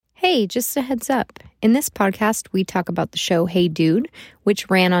Hey, just a heads up. In this podcast, we talk about the show Hey Dude, which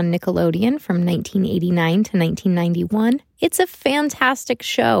ran on Nickelodeon from 1989 to 1991. It's a fantastic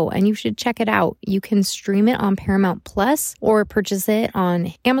show, and you should check it out. You can stream it on Paramount Plus or purchase it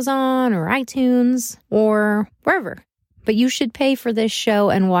on Amazon or iTunes or wherever. But you should pay for this show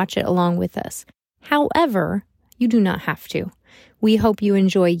and watch it along with us. However, you do not have to. We hope you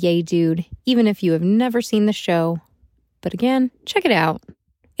enjoy Yay Dude, even if you have never seen the show. But again, check it out.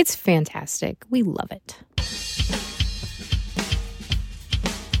 It's fantastic. We love it.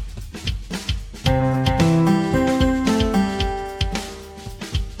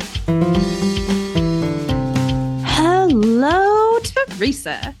 Hello,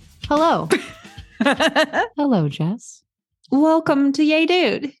 Teresa. Hello. Hello, Jess. Welcome to Yay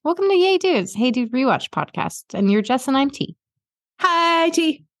Dude. Welcome to Yay Dudes, Hey Dude Rewatch podcast. And you're Jess and I'm T. Hi,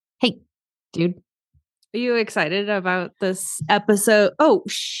 T. Hey, dude. Are you excited about this episode? Oh,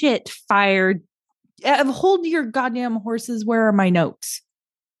 shit. Fired. Hold your goddamn horses. Where are my notes?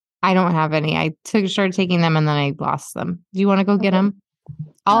 I don't have any. I started taking them and then I lost them. Do you want to go get them?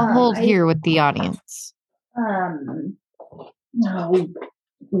 I'll hold here with the audience. No.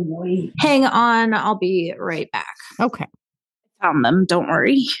 Wait. Hang on. I'll be right back. Okay. Found them. Don't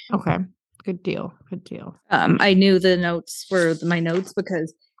worry. Okay. Good deal. Good deal. I knew the notes were my notes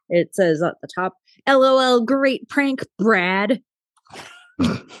because it says at the top, LOL, great prank, Brad.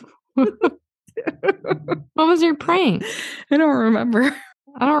 What was your prank? I don't remember.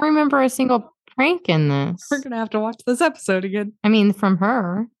 I don't remember a single prank in this. We're going to have to watch this episode again. I mean, from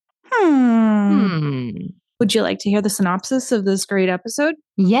her. Would you like to hear the synopsis of this great episode?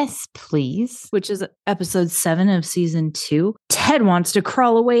 Yes, please. Which is episode 7 of season 2. Ted wants to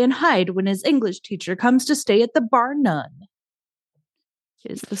crawl away and hide when his English teacher comes to stay at the bar none.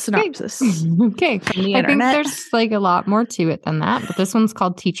 Is the synopsis. Okay. From the I internet. think there's like a lot more to it than that, but this one's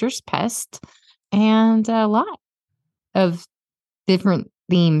called Teacher's Pest, and a lot of different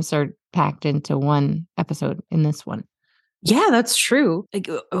themes are packed into one episode in this one. Yeah, that's true. I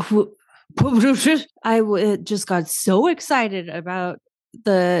just got so excited about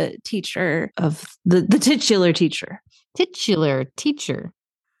the teacher of the titular teacher. Titular teacher.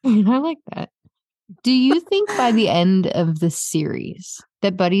 I like that. Do you think by the end of the series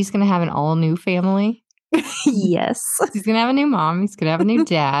that Buddy's going to have an all new family? Yes. He's going to have a new mom. He's going to have a new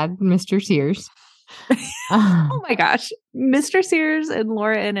dad, Mr. Sears. Oh my gosh. Mr. Sears and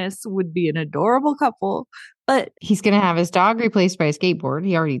Laura Innes would be an adorable couple, but he's going to have his dog replaced by a skateboard.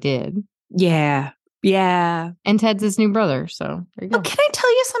 He already did. Yeah. Yeah. And Ted's his new brother. So there you go. Oh, can I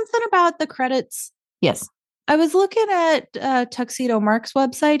tell you something about the credits? Yes. I was looking at Tuxedo Mark's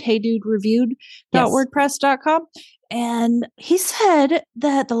website, heydudereviewed.wordpress.com, and he said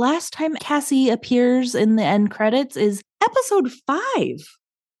that the last time Cassie appears in the end credits is episode 5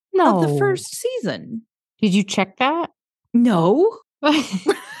 of the first season. Did you check that? No.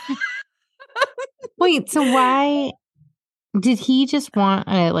 Wait, so why did he just want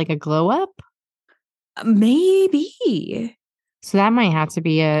a glow up? Maybe. So that might have to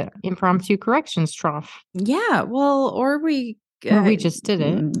be a impromptu corrections trough. Yeah, well, or we just did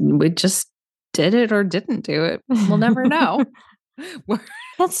it. We just did it or didn't do it. We'll never know.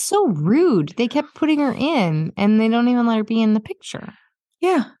 That's so rude. They kept putting her in and they don't even let her be in the picture.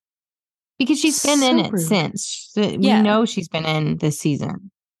 Yeah. Because she's been in it since. We know she's been in this season.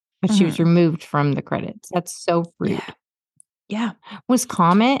 But she was removed from the credits. That's so rude. Yeah. Was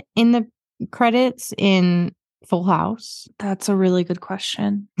Comet in the credits in Full House? That's a really good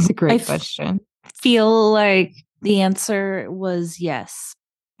question. It's a great question. Feel like the answer was yes.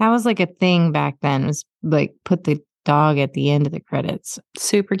 That was like a thing back then. It was like put the dog at the end of the credits.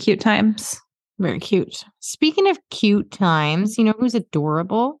 Super cute times. Very cute. Speaking of cute times, you know who's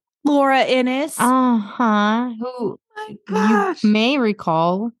adorable? Laura Innes. Who you may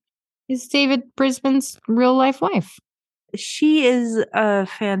recall is David Brisbane's real life wife. She is a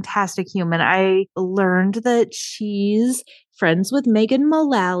fantastic human. I learned that she's friends with Megan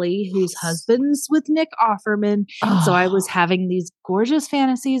Mullally, whose husband's with Nick Offerman. Oh. So I was having these gorgeous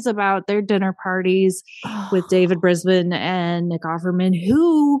fantasies about their dinner parties with David Brisbane and Nick Offerman,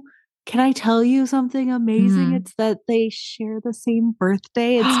 who, can I tell you something amazing? It's that they share the same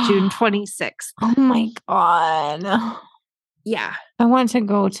birthday. It's June 26th. Oh my God. Yeah. I want to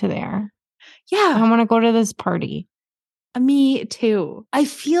go to there. Yeah. I want to go to this party. Me too. I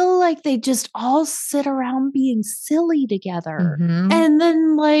feel like they just all sit around being silly together. And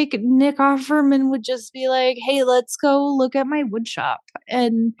then like Nick Offerman would just be like, hey, let's go look at my wood shop.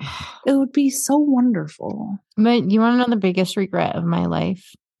 And it would be so wonderful. But you want to know the biggest regret of my life?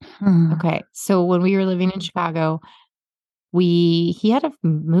 Okay. So when we were living in Chicago, he had a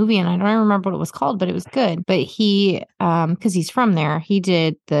movie, and I don't remember what it was called, but it was good. But he, because he's from there, he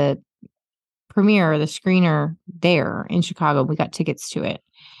did the premiere, the screener there in Chicago. We got tickets to it.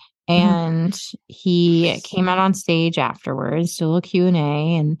 And he came out on stage afterwards, did a little Q&A,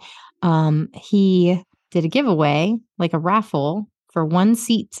 and he did a giveaway, like a raffle for one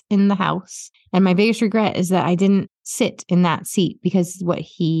seat in the house. And my biggest regret is that I didn't sit in that seat because what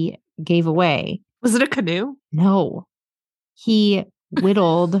he gave away. Was it a canoe? No. He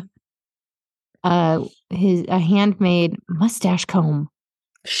whittled a handmade mustache comb.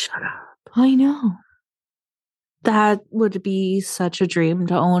 Shut up. I know. That would be such a dream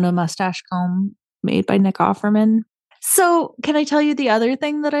to own a mustache comb made by Nick Offerman. So, can I tell you the other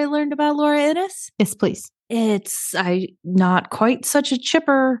thing that I learned about Laura Innes? Yes, please. It's not quite such a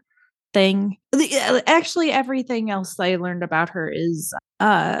chipper thing. Actually, everything else I learned about her is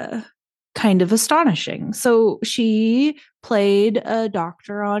kind of astonishing. So, she played a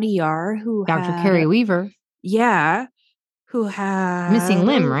doctor on ER who Dr. Carrie Weaver. Yeah. Who had missing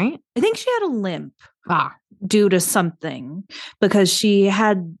limb, right? I think she had a limp. Due to something, because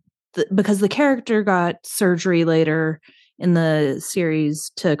because the character got surgery later in the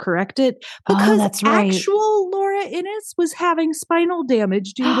series to correct it. Because that's right. Actual Laura Innes was having spinal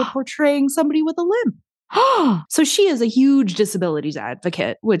damage due to portraying somebody with a limp. So she is a huge disabilities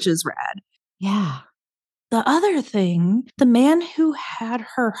advocate, which is rad. Yeah. The other thing, the man who had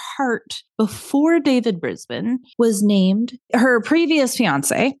her heart before David Brisbane was named her previous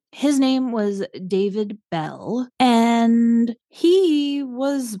fiance. His name was David Bell, and he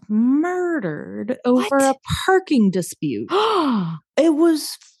was murdered over a parking dispute. It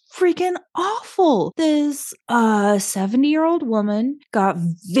was freaking awful. This 70-year-old woman got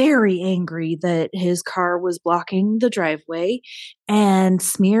very angry that his car was blocking the driveway and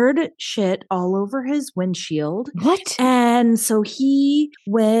smeared shit all over his windshield. What? And so he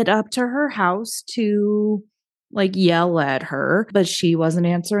went up to her house to yell at her, but she wasn't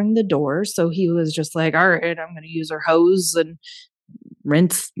answering the door. So he was just like, all right, I'm going to use her hose and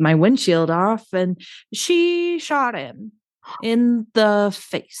rinse my windshield off. And she shot him in the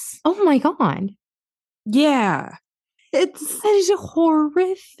face. Oh my God. Yeah. That is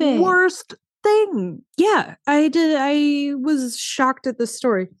horrific. Worst thing. Yeah, I was shocked at this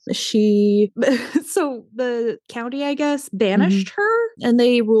story. So the county, I guess, banished her, and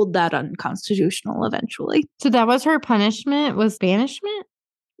they ruled that unconstitutional eventually. So that was her punishment, was banishment?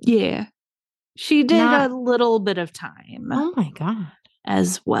 Yeah. She did a little bit of time. Oh my God.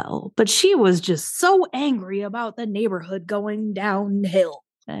 As well. But she was just so angry about the neighborhood going downhill.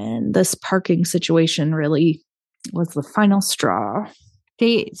 And this parking situation really was the final straw.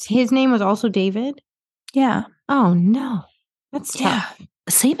 His name was also David? Yeah. Oh, no. That's tough.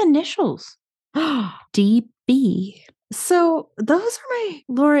 Same initials. DB. So those are my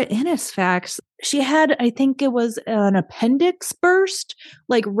Laura Innes facts. She had, I think it was an appendix burst,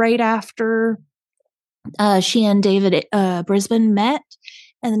 right after she and David Brisbane met,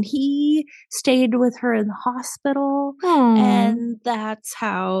 and he stayed with her in the hospital. And that's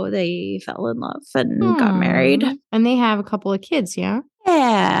how they fell in love and got married. And they have a couple of kids, yeah?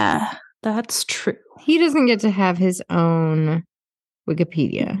 Yeah, that's true. He doesn't get to have his own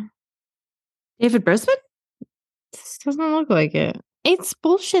Wikipedia. David Brisbane? This doesn't look like it. It's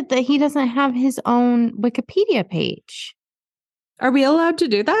bullshit that he doesn't have his own Wikipedia page. Are we allowed to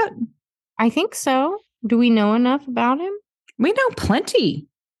do that? I think so. Do we know enough about him? We know plenty.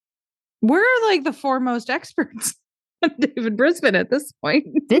 We're the foremost experts on David Brisbane at this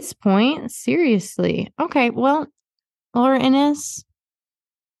point. Seriously. Okay, well, Laura Innes,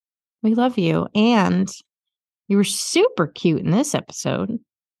 we love you. And you were super cute in this episode.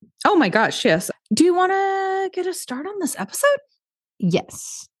 Oh my gosh, yes. Do you want to get a start on this episode?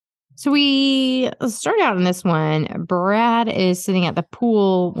 Yes. So we start out in this one. Brad is sitting at the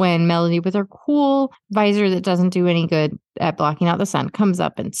pool when Melody, with her cool visor that doesn't do any good at blocking out the sun, comes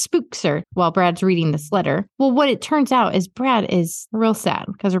up and spooks her while Brad's reading this letter. Well, what it turns out is Brad is real sad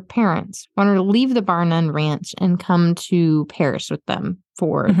because her parents want her to leave the Bar None Ranch and come to Paris with them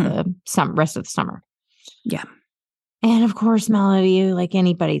for the rest of the summer. Yeah. And of course, Melody, like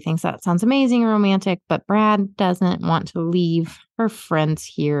anybody, thinks that sounds amazing and romantic, but Brad doesn't want to leave her friends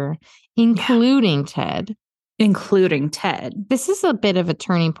here, including Ted. Including Ted. This is a bit of a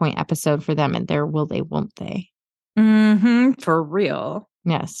turning point episode for them, and their will they, won't they? For real.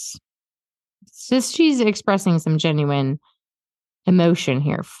 Yes. It's just she's expressing some genuine emotion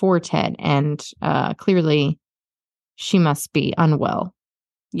here for Ted, and clearly she must be unwell.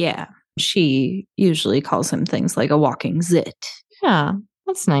 Yeah. She usually calls him things like a walking zit. Yeah,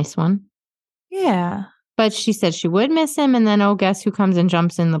 that's a nice one. Yeah. But she said she would miss him. And then, guess who comes and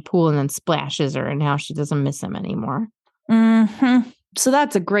jumps in the pool and then splashes her. And now she doesn't miss him anymore. Mm-hmm. So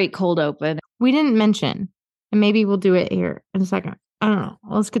that's a great cold open. We didn't mention, and maybe we'll do it here in a second. I don't know.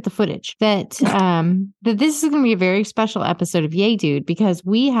 Let's get the footage. That this is going to be a very special episode of Yay Dude because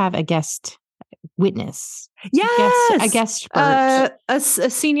we have a guest witness. Yes. A guest expert. A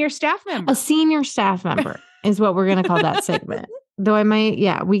senior staff member. A senior staff member is what we're going to call that segment. Though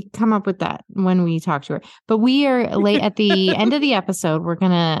we come up with that when we talk to her. But we are late at the end of the episode. We're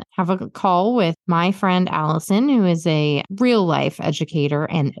going to have a call with my friend Allison, who is a real life educator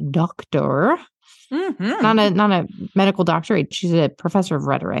and doctor. Mm-hmm. Not a medical doctorate. She's a professor of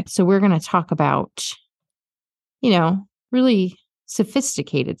rhetoric. So we're going to talk about, really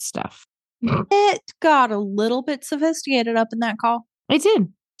sophisticated stuff. It got a little bit sophisticated up in that call. It did.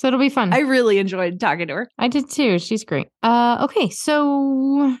 So it'll be fun. I really enjoyed talking to her. I did too. She's great. Okay,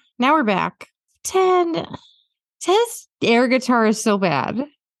 so now we're back. Ted's air guitar is so bad.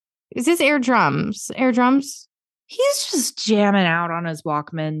 Is this air drums? Air drums? He's just jamming out on his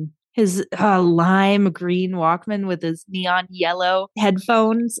Walkman. His lime green Walkman with his neon yellow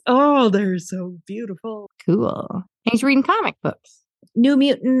headphones. Oh, they're so beautiful. Cool. And he's reading comic books. New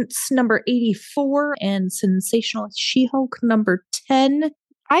Mutants number 84 and Sensational She-Hulk number 10.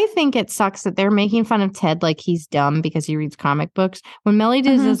 I think it sucks that they're making fun of Ted like he's dumb because he reads comic books when Melody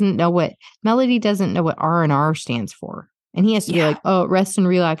doesn't know what R&R stands for. And he has to be like, oh, rest and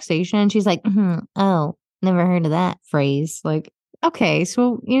relaxation. And she's like, oh, never heard of that phrase. Like, okay,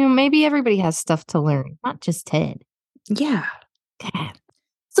 so, maybe everybody has stuff to learn, not just Ted. Yeah. God.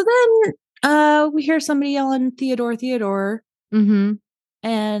 So then we hear somebody yelling, Theodore. Mm-hmm.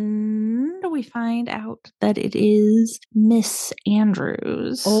 And we find out that it is Miss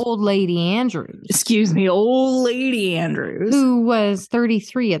Andrews. Old Lady Andrews. Excuse me, Old Lady Andrews. Who was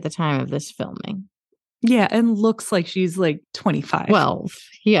 33 at the time of this filming. Yeah, and looks like she's like 25. 12,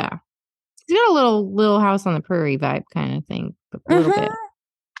 yeah. She's got a little house on the prairie vibe kind of thing. A little bit.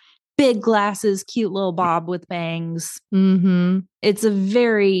 Big glasses, cute little bob with bangs. Mm-hmm. It's a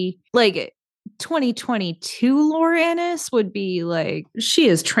very, 2022 Laura Ennis would be like, she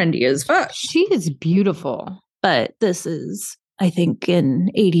is trendy as fuck. She is beautiful. But this is, I think, in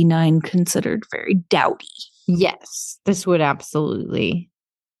 89 considered very dowdy. Yes, this would absolutely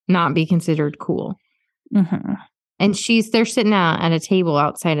not be considered cool. Mm-hmm. And they're sitting out at a table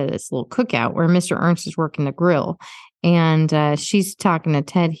outside of this little cookout where Mr. Ernst is working the grill. And she's talking to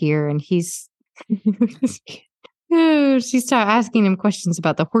Ted here, and he's... she's asking him questions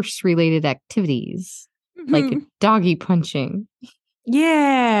about the horse-related activities, like doggy punching.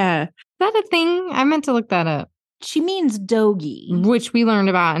 Yeah. Is that a thing? I meant to look that up. She means doggy. Which we learned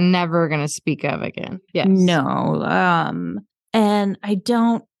about and never going to speak of again. Yes. No. And I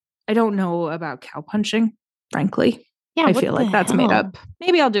don't know about cow punching, frankly. Yeah, I feel like that's made up.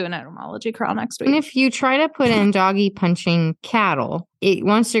 Maybe I'll do an etymology crawl next week. And if you try to put in doggy punching cattle, it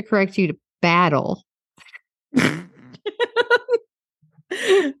wants to correct you to battle.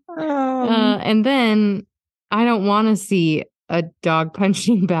 And then I don't want to see a dog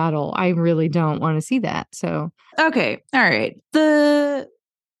punching battle. I really don't want to see that. So okay, all right. The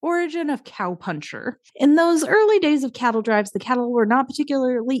origin of cow puncher. In those early days of cattle drives, the cattle were not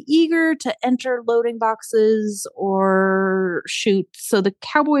particularly eager to enter loading boxes or shoot, so the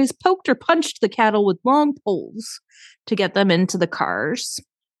cowboys poked or punched the cattle with long poles to get them into the cars.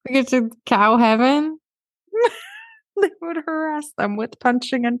 Get to cow heaven. They would harass them with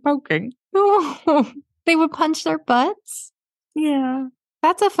punching and poking. Oh, they would punch their butts? Yeah.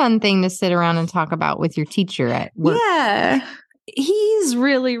 That's a fun thing to sit around and talk about with your teacher at work. Yeah. He's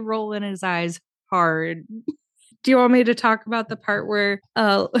really rolling his eyes hard. Do you want me to talk about the part where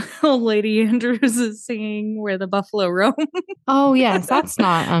Old Lady Andrews is singing Where the Buffalo Roam? Oh, yes. That's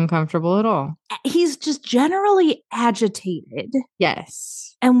not uncomfortable at all. He's just generally agitated.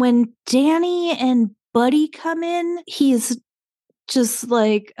 Yes. And when Danny and Buddy come in, he's just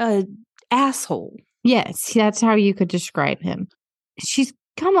like a asshole. Yes, that's how you could describe him. She's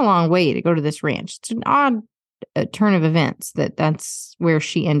come a long way to go to this ranch. It's an odd turn of events that's where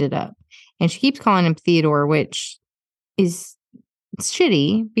she ended up. And she keeps calling him Theodore, which is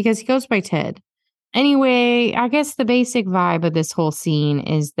shitty because he goes by Ted. Anyway, I guess the basic vibe of this whole scene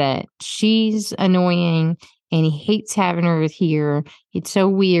is that she's annoying and he hates having her here. It's so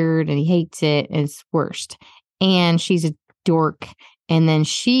weird and he hates it. It's worst. And she's a dork. And then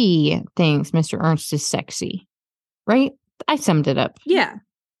she thinks Mr. Ernst is sexy. Right? I summed it up. Yeah,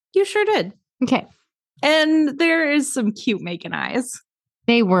 you sure did. Okay. And there is some cute making eyes.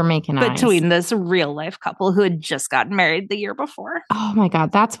 They were making eyes. Between this real life couple who had just gotten married the year before. Oh my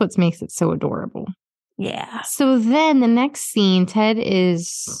God. That's what makes it so adorable. Yeah. So then the next scene, Ted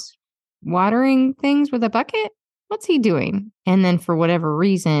is watering things with a bucket. What's he doing? And then for whatever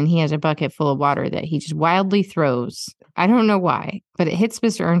reason, he has a bucket full of water that he just wildly throws. I don't know why, but it hits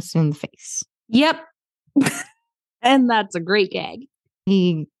Mr. Ernst in the face. Yep. And that's a great gag.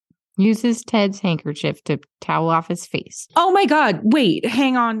 He uses Ted's handkerchief to towel off his face. Oh my God. Wait,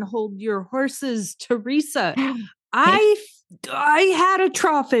 hang on. Hold your horses, Teresa. I had a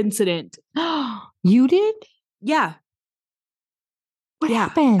trough incident. You did? Yeah. What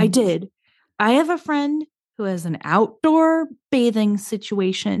happened? I did. I have a friend who has an outdoor bathing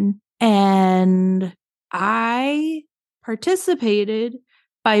situation, and I participated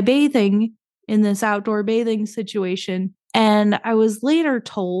by bathing in this outdoor bathing situation. And I was later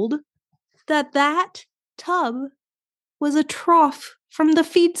told that that tub was a trough from the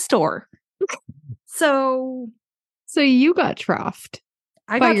feed store. So you got troughed.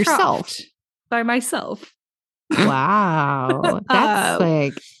 I by got yourself. troughed by myself. Wow. That's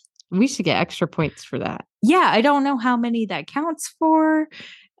like, we should get extra points for that. Yeah, I don't know how many that counts for,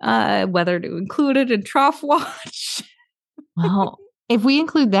 whether to include it in Trough Watch. Well, if we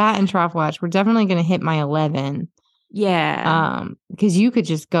include that in Trough Watch, we're definitely going to hit my 11. Yeah. Because you could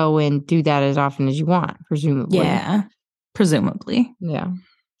just go and do that as often as you want, presumably. Yeah. Presumably. Yeah.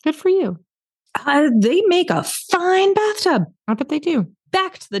 Good for you. They make a fine bathtub. I bet they do.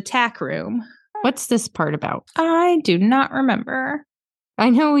 Back to the tack room. What's this part about? I do not remember. I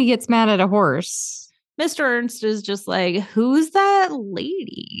know he gets mad at a horse. Mr. Ernst is just like, who's that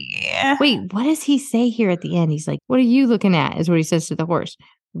lady? Wait, what does he say here at the end? He's like, what are you looking at? Is what he says to the horse.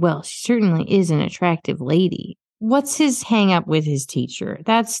 Well, she certainly is an attractive lady. What's his hang up with his teacher?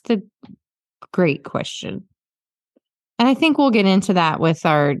 That's the great question. And I think we'll get into that with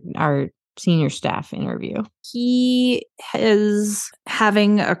our senior staff interview. He is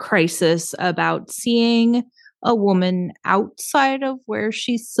having a crisis about seeing a woman outside of where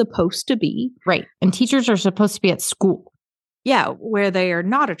she's supposed to be. Right. And teachers are supposed to be at school. Yeah, where they are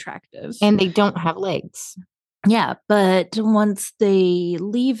not attractive. And they don't have legs. Yeah, but once they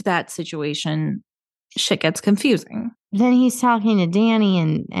leave that situation, shit gets confusing. Then he's talking to Danny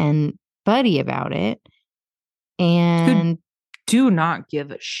and Buddy about it. And do not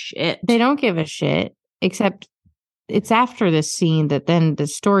give a shit. They don't give a shit, except it's after this scene that then the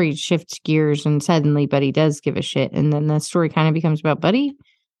story shifts gears and suddenly Buddy does give a shit. And then the story kind of becomes about Buddy.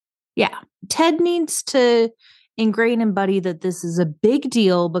 Yeah. Ted needs to ingrain in Buddy that this is a big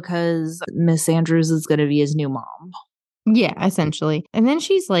deal because Miss Andrews is going to be his new mom. Yeah, essentially. And then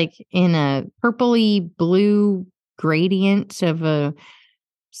she's like in a purpley blue gradient of a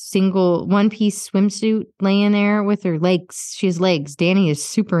single one-piece swimsuit laying there with her legs. She has legs. Danny is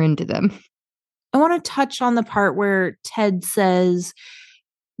super into them. I want to touch on the part where Ted says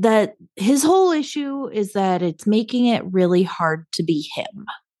that his whole issue is that it's making it really hard to be him.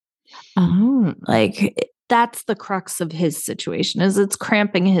 Oh. Like, that's the crux of his situation, is it's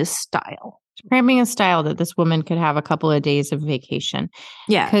cramping his style. It's cramping a style that this woman could have a couple of days of vacation.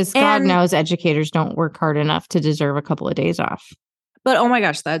 Yeah. Because God knows educators don't work hard enough to deserve a couple of days off. But oh my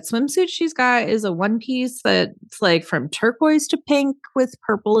gosh, that swimsuit she's got is a one piece that's like from turquoise to pink with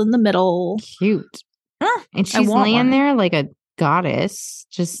purple in the middle. Cute. And she's laying there like a goddess,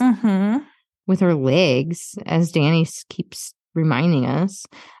 just with her legs, as Danny keeps reminding us.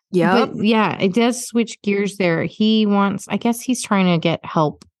 Yeah. But yeah, it does switch gears there. I guess he's trying to get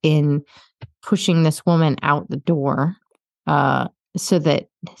help in pushing this woman out the door so that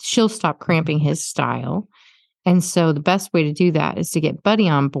she'll stop cramping his style. And so the best way to do that is to get Buddy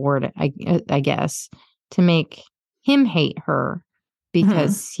on board, I guess, to make him hate her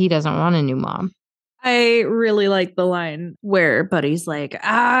because he doesn't want a new mom. I really like the line where Buddy's like,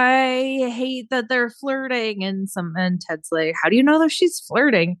 I hate that they're flirting. And Ted's like, how do you know that she's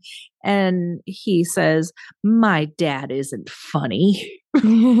flirting? And he says, my dad isn't funny.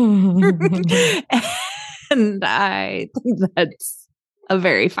 And I think that's a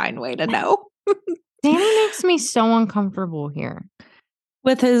very fine way to know. Danny makes me so uncomfortable here.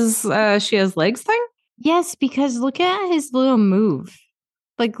 With his she has legs thing? Yes, because look at his little move.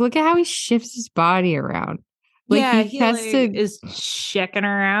 Like, look at how he shifts his body around. Like, yeah, he has to is checking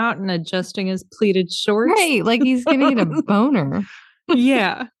her out and adjusting his pleated shorts. Right, like he's gonna get a boner.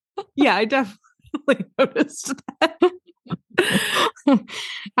 Yeah. Yeah, I definitely noticed that.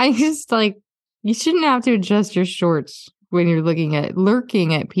 I just like, you shouldn't have to adjust your shorts when you're lurking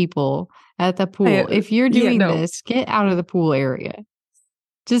at people at the pool. If you're doing this, get out of the pool area.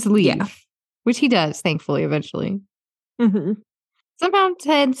 Just leave. Yeah. Which he does, thankfully, eventually. Mm-hmm. Somehow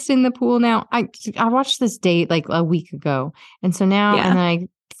Ted's in the pool now. I watched this date like a week ago. And so now, and I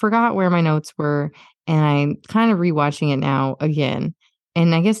forgot where my notes were. and I'm kind of rewatching it now again.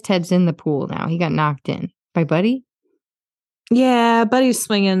 And I guess Ted's in the pool now. He got knocked in by Buddy. Yeah, Buddy's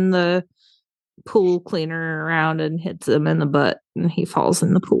swinging the pool cleaner around and hits him in the butt, and he falls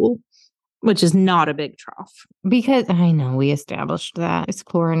in the pool, which is not a big trough. Because I know we established that it's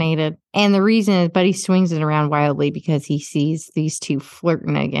chlorinated. And the reason is Buddy swings it around wildly because he sees these two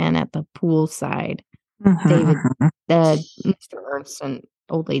flirting again at the pool side. David, Mr. Ernst and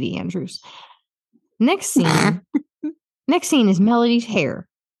old lady Andrews. Next scene is Melody's hair.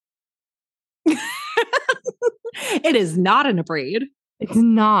 It is not in a braid. It's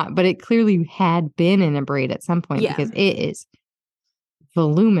not, but it clearly had been in a braid at some point because it is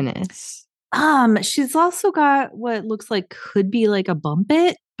voluminous. She's also got what looks like could be like a bump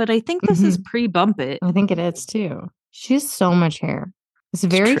it, but I think this is pre-bump it. I think it is too. She has so much hair. It's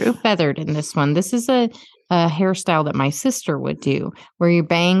very feathered in this one. This is a hairstyle that my sister would do, where your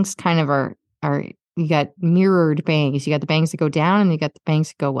bangs kind of are you got mirrored bangs. You got the bangs that go down and you got the bangs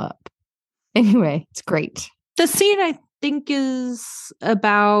that go up. Anyway, it's great. The scene I think is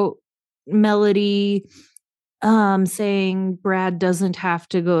about Melody saying Brad doesn't have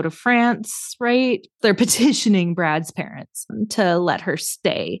to go to France, right? They're petitioning Brad's parents to let her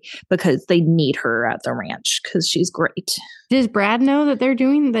stay because they need her at the ranch because she's great. Does Brad know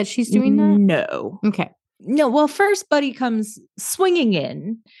that she's doing that? No. Okay. No, well, first Buddy comes swinging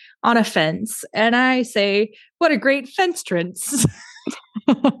in on a fence, and I say, what a great fenstrance.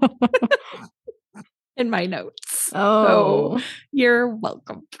 In my notes. Oh, so you're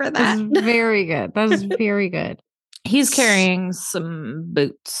welcome for that. That's very good. That is very good. He's carrying some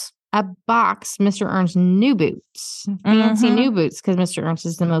boots. A box, Mr. Ernst's new boots. Fancy new boots, because Mr. Ernst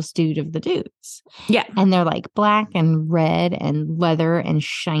is the most dude of the dudes. Yeah. And they're like black and red and leather and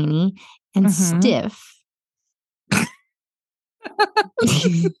shiny and stiff.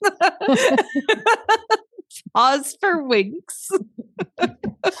 Pause for winks.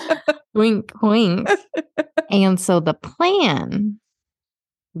 Wink, wink. And so the plan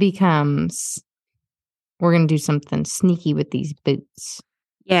becomes we're going to do something sneaky with these boots.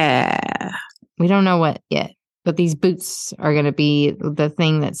 Yeah. We don't know what yet, but these boots are going to be the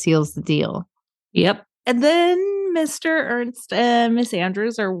thing that seals the deal. Yep. And then Mr. Ernst and Miss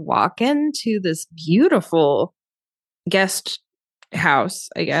Andrews are walking to this beautiful guest house,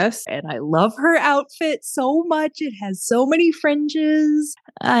 I guess. And I love her outfit so much. It has so many fringes.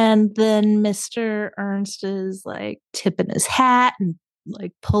 And then Mr. Ernst is like tipping his hat and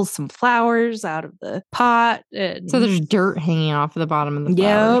like pulls some flowers out of the pot. And so there's dirt hanging off the bottom of the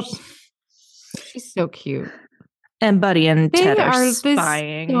flowers. Yep. She's so cute. And Buddy and Ted are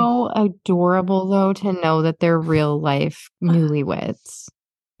spying. So adorable, though, to know that they're real life newlyweds.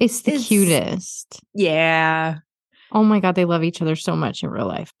 It's the cutest. Yeah. Oh my God, they love each other so much in real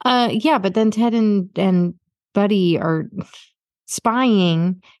life. Yeah, but then Ted and Buddy are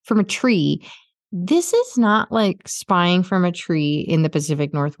spying from a tree. This is not like spying from a tree in the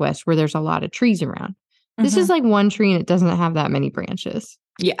Pacific Northwest where there's a lot of trees around. This is like one tree and it doesn't have that many branches.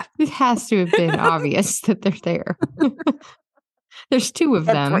 Yeah. It has to have been obvious that they're there. There's two of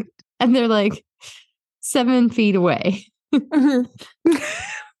them. Right. And they're like 7 feet away.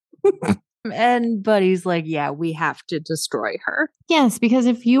 And Buddy's like, yeah, we have to destroy her. Yes, because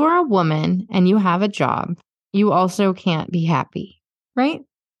if you are a woman and you have a job, you also can't be happy, right?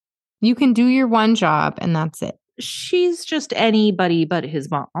 You can do your one job and that's it. She's just anybody but his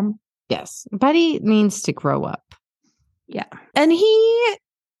mom. Yes. Buddy needs to grow up. Yeah. And he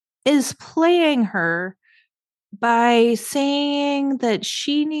is playing her by saying that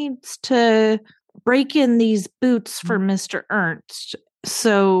she needs to break in these boots for Mr. Ernst.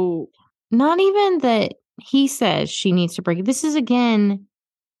 So not even that he says she needs to break it. This is, again,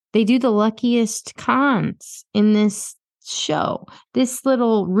 they do the luckiest cons in this show. This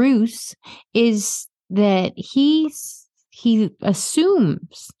little ruse is that he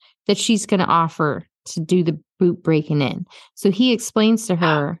assumes that she's going to offer to do the boot breaking in. So he explains to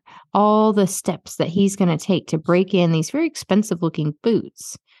her all the steps that he's going to take to break in these very expensive looking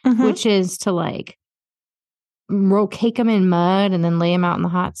boots, which is to like cake them in mud and then lay them out in the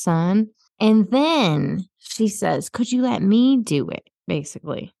hot sun. And then she says, could you let me do it?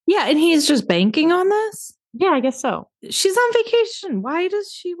 Basically. Yeah. And he's just banking on this. Yeah, I guess so. She's on vacation. Why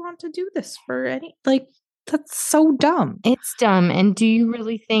does she want to do this for any, like, that's so dumb. It's dumb. And do you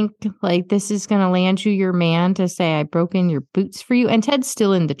really think like this is going to land you your man to say, I broke in your boots for you? And Ted's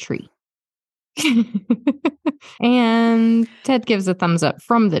still in the tree. And Ted gives a thumbs up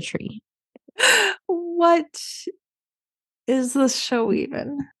from the tree. What is this show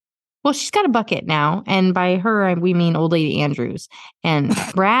even? Well, she's got a bucket now. And by her, we mean old lady Andrews. And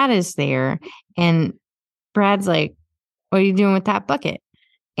Brad is there. And Brad's like, what are you doing with that bucket?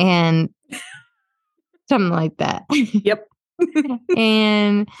 And something like that. Yep.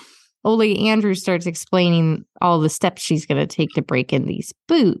 And old lady Andrews starts explaining all the steps she's going to take to break in these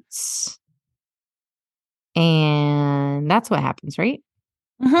boots. And that's what happens, right?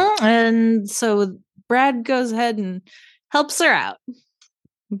 Mm-hmm. And so Brad goes ahead and helps her out.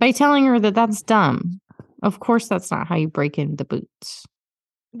 By telling her that that's dumb. Of course, that's not how you break in the boots.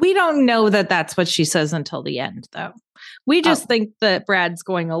 We don't know that that's what she says until the end, though. We just think that Brad's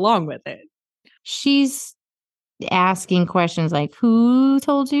going along with it. She's asking questions like, who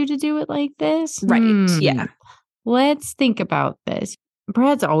told you to do it like this? Right. Yeah. Let's think about this.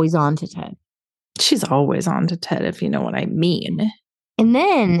 Brad's always on to Ted. She's always on to Ted, if you know what I mean. And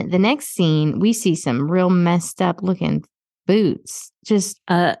then the next scene, we see some real messed up looking boots. Just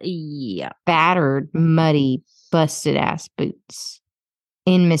yeah. battered, muddy, busted ass boots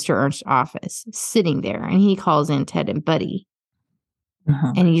in Mr. Ernst's office, sitting there. And he calls in Ted and Buddy.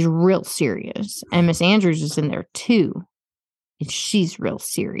 And he's real serious. And Miss Andrews is in there too. And she's real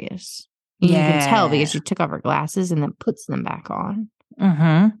serious. And you can tell because she took off her glasses and then puts them back on.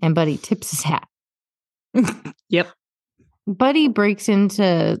 And Buddy tips his hat. Yep. Buddy breaks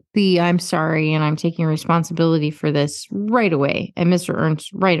into the I'm sorry and I'm taking responsibility for this right away. And Mr.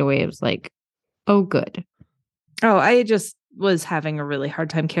 Ernst right away was like, oh, good. Oh, I just was having a really hard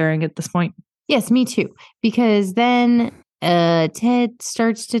time carrying at this point. Yes, me too. Because then Ted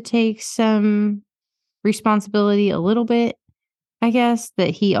starts to take some responsibility a little bit, I guess, that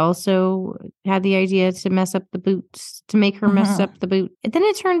he also had the idea to mess up the boots, to make her mess up the boot. And then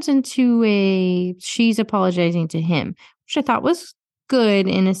it turns into she's apologizing to him, which I thought was good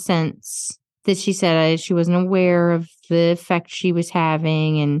in a sense that she said she wasn't aware of the effect she was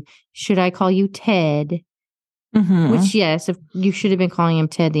having. And should I call you Ted? Which, yes, if you should have been calling him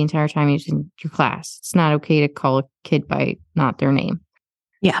Ted the entire time he was in your class. It's not okay to call a kid by not their name.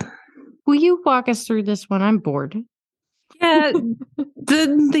 Yeah. Will you walk us through this one? I'm bored. Yeah.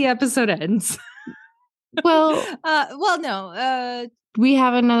 the episode ends. Well, no. We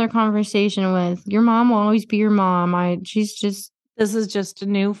have another conversation with your mom will always be your mom. This is just a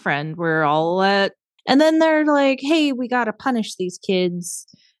new friend. We're all and then they're like, hey, we got to punish these kids.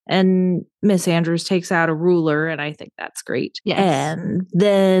 And Miss Andrews takes out a ruler, and I think that's great. Yes. And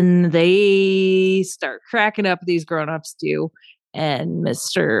then they start cracking up, these grown-ups do. And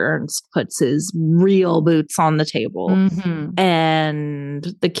Mr. Ernst puts his real boots on the table. And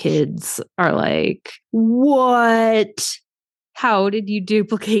the kids are like, what? How did you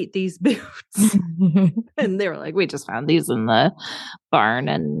duplicate these boots? And they were like, we just found these in the barn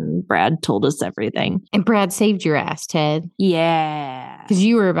and Brad told us everything. And Brad saved your ass, Ted. Yeah. Because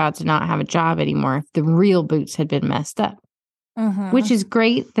you were about to not have a job anymore if the real boots had been messed up. Which is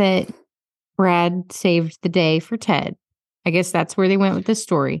great that Brad saved the day for Ted. I guess that's where they went with the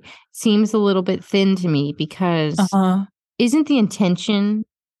story. Seems a little bit thin to me because isn't the intention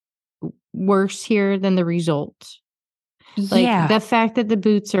worse here than the result? Like the fact that the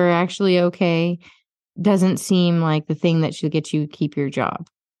boots are actually okay doesn't seem like the thing that should get you to keep your job.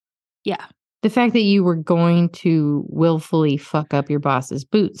 Yeah. The fact that you were going to willfully fuck up your boss's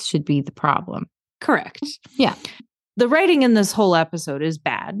boots should be the problem. Correct. Yeah. The writing in this whole episode is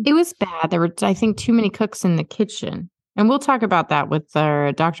bad. It was bad. There were, I think, too many cooks in the kitchen. And we'll talk about that with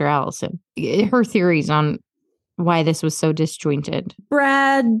Dr. Allison. Her theories on why this was so disjointed.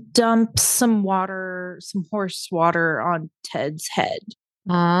 Brad dumps some horse water on Ted's head.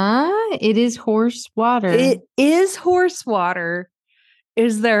 It is horse water. It is horse water.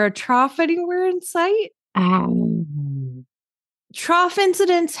 Is there a trough anywhere in sight? Trough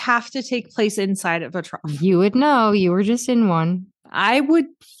incidents have to take place inside of a trough. You would know. You were just in one. I would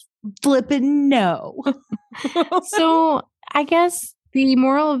flippin' know. So I guess the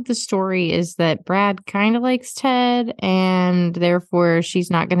moral of the story is that Brad kind of likes Ted, and therefore she's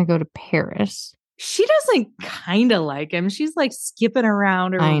not going to go to Paris. She doesn't kind of like him. She's like skipping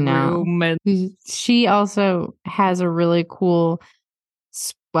around her room. And she also has a really cool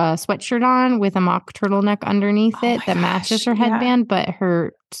sweatshirt on with a mock turtleneck underneath it that matches her headband, but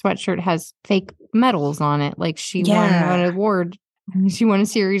her sweatshirt has fake medals on it. Like she won an award. She won a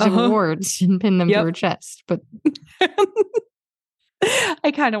series of awards and pinned them to her chest. But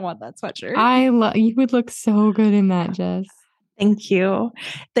I kind of want that sweatshirt. You would look so good in that, Jess. Thank you.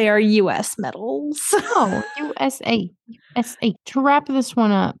 They are U.S. medals. Oh, USA. To wrap this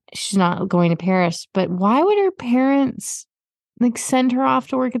one up, she's not going to Paris, but why would her parents send her off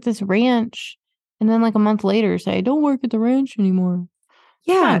to work at this ranch and then a month later say, don't work at the ranch anymore?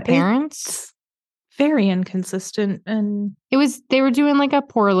 Yeah, Come on, parents. it's very inconsistent, and They were doing like a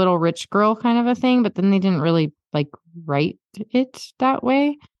poor little rich girl kind of a thing, but then they didn't really like write it that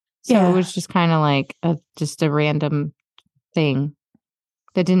way. So it was just kind of like just a random thing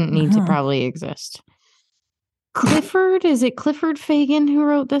that didn't need to probably exist. Clifford, is it Clifford Fagan who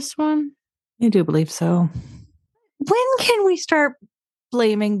wrote this one? I do believe so. When can we start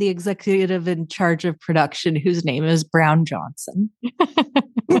blaming the executive in charge of production whose name is Brown Johnson?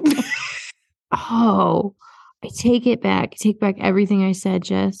 Oh, I take it back. I take back everything I said,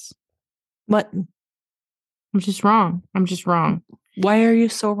 Jess. What? I'm just wrong. Why are you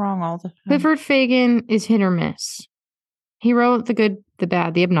so wrong all the time? Clifford Fagan is hit or miss. He wrote The Good, the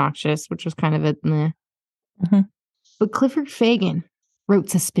Bad, the Obnoxious, which was kind of a meh. But Clifford Fagan wrote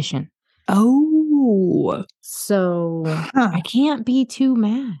Suspicion. Oh. So I can't be too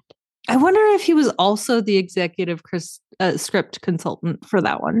mad. I wonder if he was also the executive script consultant for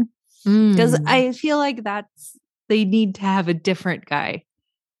that one. Because I feel like they need to have a different guy.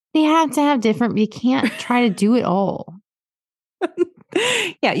 They have to have different, but you can't try to do it all.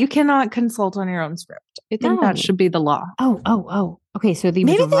 Yeah, you cannot consult on your own script. I think that should be the law. Oh. Okay, so the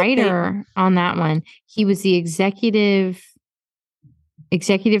writer on that one, he was the executive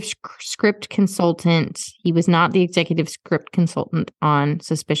script consultant. He was not the executive script consultant on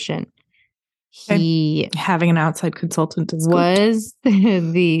Suspicion. He having an outside consultant was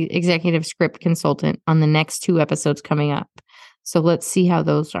the executive script consultant on the next 2 episodes coming up. So let's see how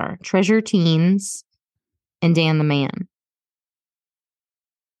those are. Treasure Teens and Dan the Man.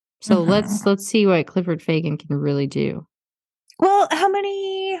 So let's see what Clifford Fagan can really do. Well, how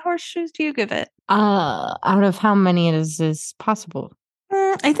many horseshoes do you give it? Out of how many is possible?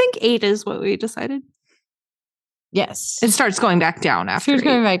 I think 8 is what we decided. Yes. It starts going back down after. Starts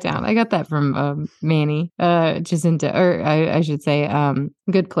going back down. I got that from Manny, Jacinta, or I should say,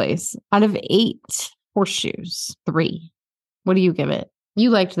 Good Place. Out of 8 horseshoes, 3. What do you give it? You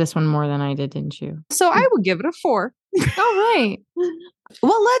liked this one more than I did, didn't you? So I would give it a 4. All right.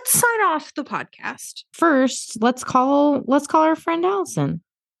 Well, let's sign off the podcast. First, let's call our friend Allison.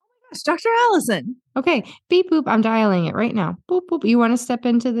 It's Dr. Allison. Okay. Beep boop. I'm dialing it right now. Boop boop. You want to step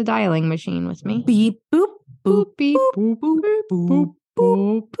into the dialing machine with me? Beep boop. Boop beep boop boop boop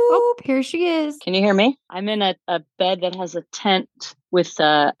boop. Oh, here she is. Can you hear me? I'm in a bed that has a tent with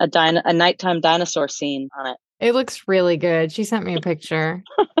a nighttime dinosaur scene on it. It looks really good. She sent me a picture.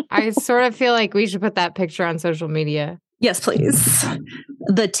 I sort of feel like we should put that picture on social media. Yes, please.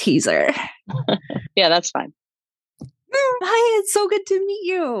 The teaser. Yeah, that's fine. Hi, it's so good to meet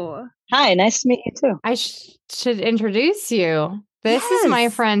you. Hi, nice to meet you too. I should introduce you. This is my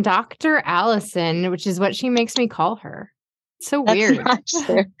friend, Dr. Allison, which is what she makes me call her. It's so weird. That's not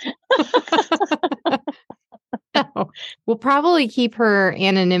fair. No. We'll probably keep her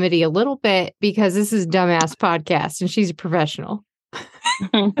anonymity a little bit because this is Dumbass Podcast and she's a professional.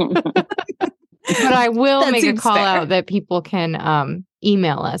 But I will make a call out that people can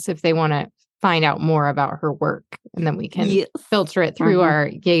email us if they want to find out more about her work. And then we can filter it through our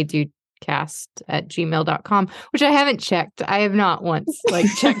gaydudecast@gmail.com, which I haven't checked. I have not once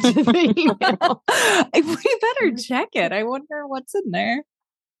checked the email. We better check it. I wonder what's in there.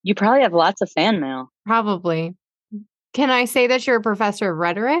 You probably have lots of fan mail. Probably. Can I say that you're a professor of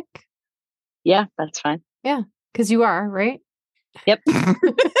rhetoric? Yeah, that's fine. Yeah, because you are, right? Yep.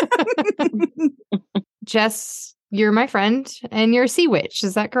 Jess, you're my friend and you're a sea witch.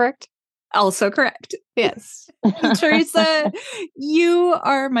 Is that correct? Also correct. Yes. Teresa, you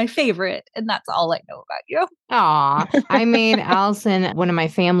are my favorite, and that's all I know about you. Aw, I made Allison one of my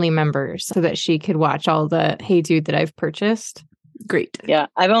family members so that she could watch all the Hey Dude that I've purchased. Great. Yeah,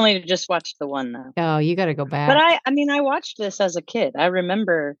 I've only just watched the one though. Oh, you got to go back. But I watched this as a kid. I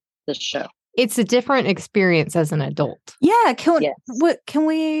remember this show. It's a different experience as an adult. Yeah. Can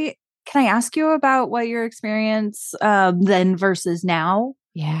I ask you about what your experience then versus now?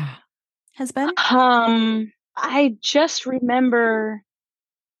 Yeah. Has been? I just remember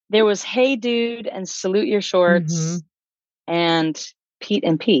there was Hey Dude and Salute Your Shorts and Pete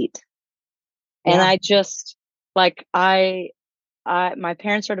and Pete. And I just my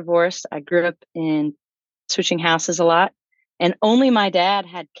parents are divorced. I grew up in switching houses a lot, and only my dad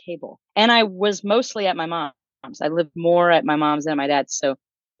had cable. And I was mostly at my mom's. I lived more at my mom's than my dad's. So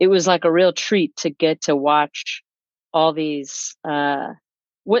it was like a real treat to get to watch all these,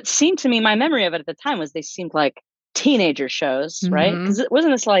 what seemed to me, my memory of it at the time was they seemed like teenager shows, right? Because it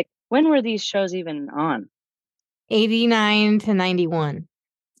wasn't this when were these shows even on? 89 to 91.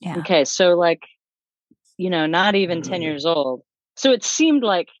 Yeah. Okay. So not even 10 years old. So it seemed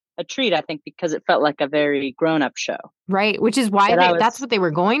like a treat, I think, because it felt like a very grown-up show. Right. Which is why that's what they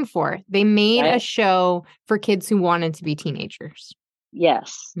were going for. They made a show for kids who wanted to be teenagers.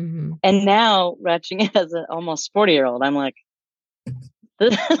 Yes. Mm-hmm. And now, watching it as an almost 40-year-old, I'm like,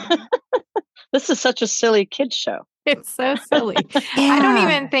 this is such a silly kid's show. It's so silly. I don't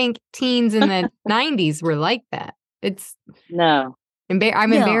even think teens in the 90s were like that. I'm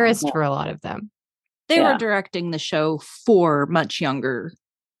embarrassed for a lot of them. They were directing the show for much younger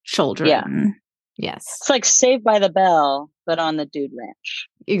children. Yeah. Yes. It's like Saved by the Bell, but on the Dude Ranch.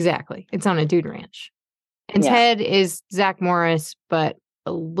 Exactly. It's on a dude ranch. And Ted is Zach Morris, but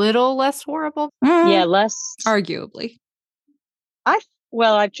a little less horrible. Yeah, less. Arguably.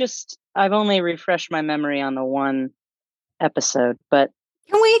 I've only refreshed my memory on the one episode, but.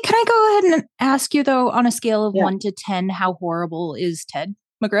 Can I go ahead and ask you, though, on a scale of 1 to 10, how horrible is Ted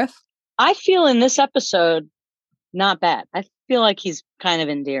McGriff? I feel in this episode, not bad. I feel like he's kind of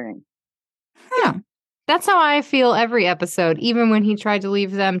endearing. Yeah. That's how I feel every episode, even when he tried to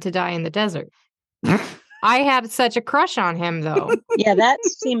leave them to die in the desert. I had such a crush on him, though. Yeah, that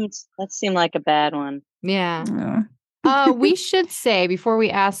seemed like a bad one. Yeah. We should say, before we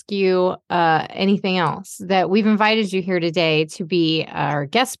ask you anything else, that we've invited you here today to be our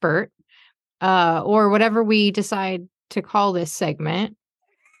guest expert, or whatever we decide to call this segment.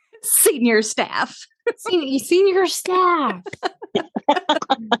 Senior staff. Senior staff.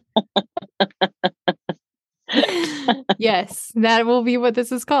 Yes, that will be what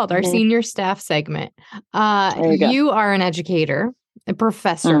this is called, our senior staff segment. You are an educator, a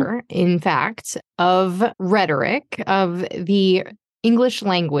professor, in fact, of rhetoric, of the English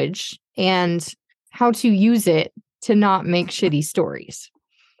language, and how to use it to not make shitty stories.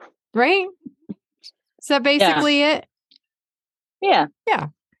 Right? Is that basically it? Yeah. Yeah.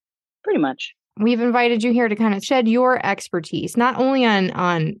 Pretty much. We've invited you here to kind of shed your expertise, not only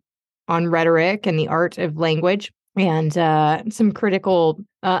on rhetoric and the art of language and some critical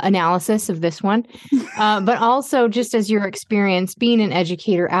analysis of this one, but also just as your experience being an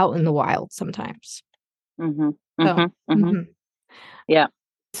educator out in the wild sometimes. Yeah.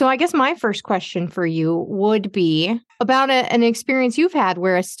 So I guess my first question for you would be about an experience you've had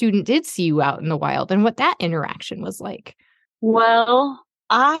where a student did see you out in the wild and what that interaction was like. Well,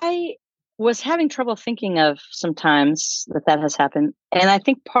 I was having trouble thinking of sometimes that has happened. And I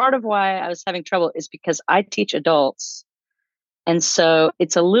think part of why I was having trouble is because I teach adults. And so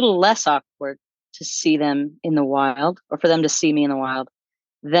it's a little less awkward to see them in the wild, or for them to see me in the wild,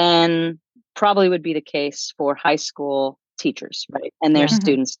 than probably would be the case for high school teachers, right? And their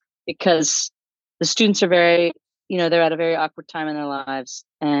students, because the students are very, they're at a very awkward time in their lives.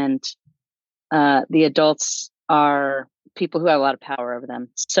 And the adults are people who have a lot of power over them.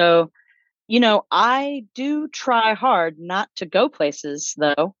 So, I do try hard not to go places,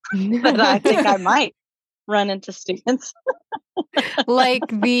 though, that I think I might run into students. Like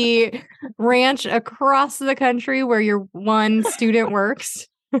the ranch across the country where your one student works.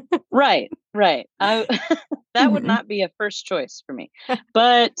 Right. That would not be a first choice for me.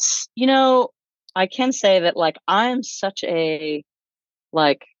 But, I can say that, I'm such a,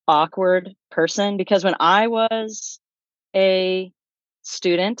 awkward person, because when I was a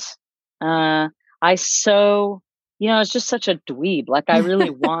student, I was just such a dweeb. I really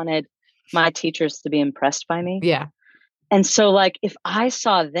wanted my teachers to be impressed by me. Yeah. And so if I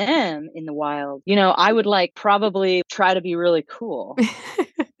saw them in the wild, I would probably try to be really cool.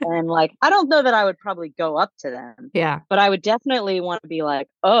 And I don't know that I would probably go up to them. Yeah. But I would definitely want to be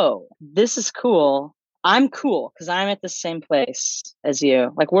oh, this is cool. I'm cool because I'm at the same place as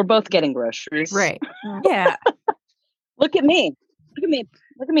you. We're both getting groceries. Right. Yeah. Look at me.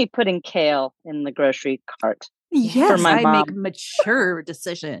 Look at me putting kale in the grocery cart. Yes, for my mom. make mature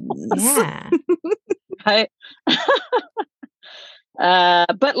decisions. Yeah. Right?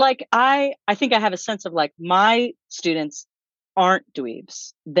 But I think I have a sense of my students aren't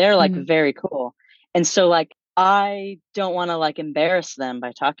dweebs. They're very cool. And so I don't want to embarrass them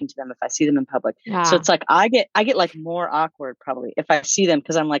by talking to them if I see them in public. Yeah. So it's I get more awkward probably if I see them,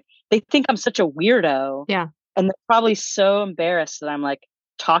 because I'm they think I'm such a weirdo. Yeah. And they're probably so embarrassed that I'm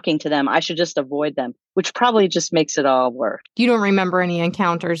talking to them. I should just avoid them, which probably just makes it all worse. You don't remember any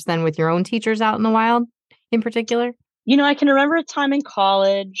encounters then with your own teachers out in the wild in particular? I can remember a time in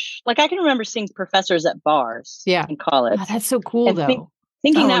college. I can remember seeing professors at bars in college. Oh, that's so cool, though.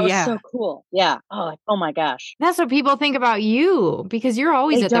 Thinking that was so cool. Yeah. Oh, oh my gosh. That's what people think about you, because you're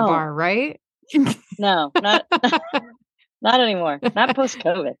always at the bar, right? No, not anymore. Not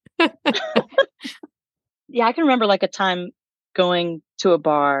post-COVID. Yeah, I can remember a time going to a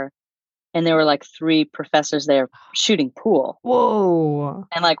bar and there were like 3 professors there shooting pool. Whoa.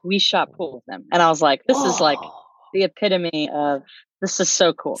 And like we shot pool with them. And I was like, this is like Whoa. the epitome of this is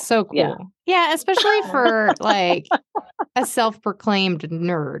so cool. So cool. Yeah, especially for like a self-proclaimed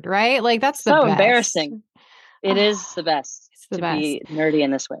nerd, right? Like that's the so best. Embarrassing. It is the best It's the to best. be nerdy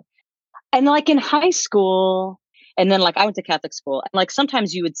in this way. And like in high school, and then like I went to Catholic school, and like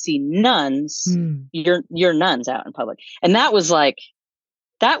sometimes you would see nuns, your nuns out in public. And that was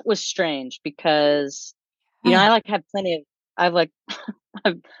strange because, you know, I like have plenty of, I've like,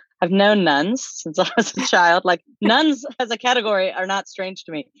 I've known nuns since I was a child. Like nuns as a category are not strange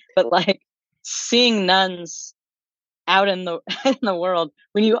to me, but like seeing nuns out in the in the world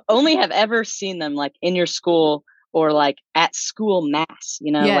when you only have ever seen them like in your school or like at school mass,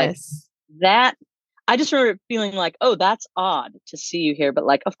 you know, like that. I just remember feeling like, oh, that's odd to see you here. But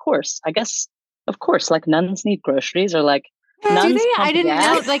like, of course, like nuns need groceries or like nuns. Do they? I didn't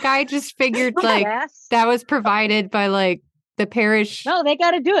gas. know. Like, I just figured like that was provided by like the parish. No, they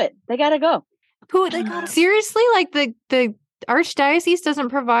got to do it. They got to go. Who? Seriously? Like the archdiocese doesn't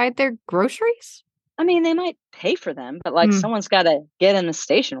provide their groceries? I mean, they might pay for them, but like someone's got to get in the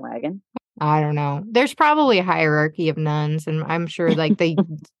station wagon. I don't know. There's probably a hierarchy of nuns, and I'm sure like the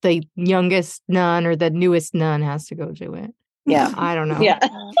youngest nun or the newest nun has to go do it. Yeah. I don't know. Yeah.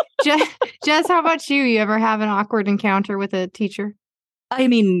 Jess, how about you? You ever have an awkward encounter with a teacher? I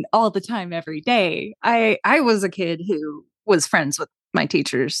mean, all the time, every day. I was a kid who was friends with my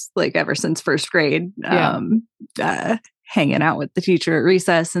teachers, like ever since first grade. Hanging out with the teacher at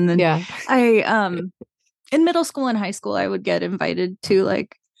recess. And then I in middle school and high school, I would get invited to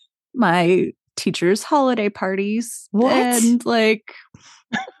like my teachers' holiday parties. What? And like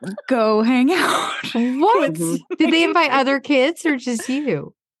go hang out. What? Did they invite other kids or just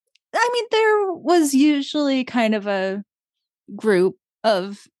you? I mean, there was usually kind of a group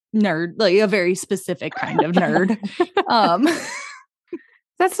of nerd, like a very specific kind of nerd.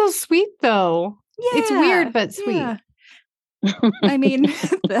 That's so sweet though. Yeah, it's weird but sweet. Yeah. I mean,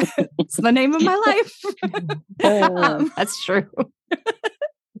 that's the name of my life. That's true.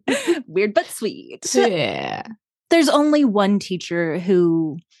 Weird but sweet. Yeah. There's only one teacher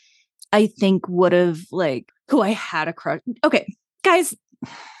who I think would have who I had a crush. Okay, guys.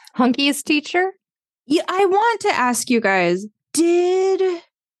 Hunkiest teacher? Yeah, I want to ask you guys, did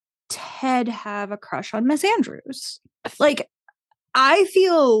Ted have a crush on Miss Andrews? Like, I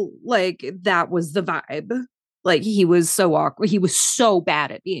feel like that was the vibe. Like, he was so awkward. He was so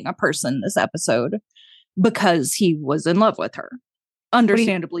bad at being a person this episode because he was in love with her.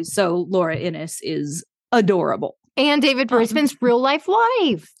 Understandably so. Laura Innes is adorable. And David Brisbane's real life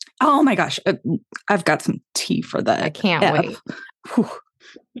wife. Oh my gosh. I've got some tea for that. I can't wait.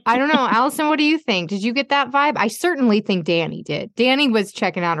 I don't know. Allison, what do you think? Did you get that vibe? I certainly think Danny did. Danny was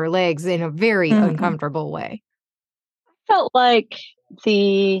checking out her legs in a very uncomfortable way. I felt like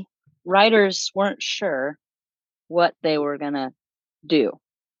the writers weren't sure what they were going to do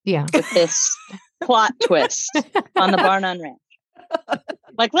with this plot twist on the Bar None Ranch.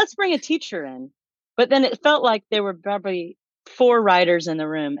 Like, let's bring a teacher in. But then it felt like there were probably 4 writers in the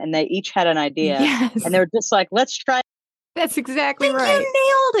room and they each had an idea. Yes. And they were just like, let's try. That's exactly right.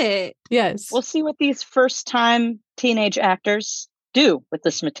 You nailed it. Yes. We'll see what these first-time teenage actors do with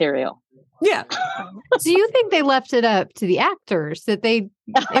this material. Yeah. Do you think they left it up to the actors that it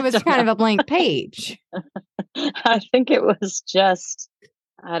was kind of a blank page? I think it was just,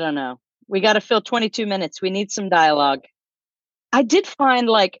 I don't know. We got to fill 22 minutes. We need some dialogue. I did find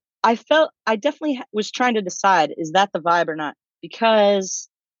I definitely was trying to decide, is that the vibe or not? Because,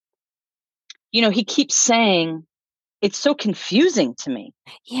 he keeps saying, it's so confusing to me.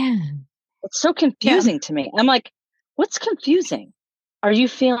 Yeah. It's so confusing to me. I'm like, what's confusing? Are you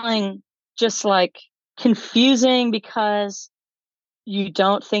feeling just confusing because you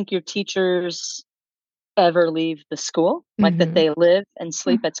don't think your teachers ever leave the school, that they live and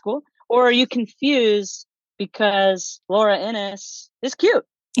sleep at school? Or are you confused because Laura Innes is cute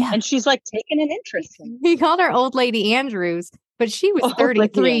and she's taking an interest in He called her Old Lady Andrews, but she was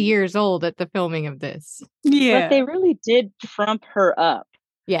 33 years old at the filming of this. Yeah. But they really did frump her up.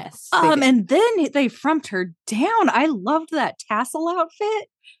 Yes. And then they frumped her down. I loved that tassel outfit.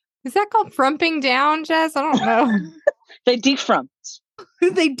 Is that called frumping down, Jess? I don't know. They defrumped.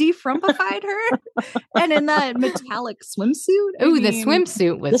 They defrumpified her. And in that metallic swimsuit. The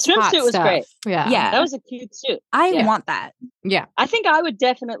swimsuit was great. Yeah. That was a cute suit. I want that. Yeah. I think I would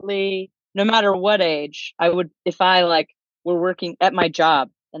definitely, no matter what age, I would, if I were working at my job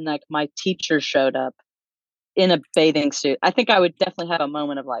and my teacher showed up in a bathing suit, I think I would definitely have a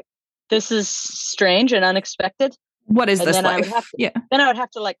moment of this is strange and unexpected, What is And this then life? I would have to, yeah. then I would have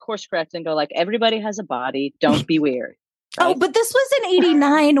to like course correct and go like, everybody has a body. Don't be weird. Oh, right? but this was in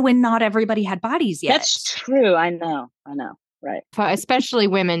 89 when not everybody had bodies yet. That's true. I know. Right. Especially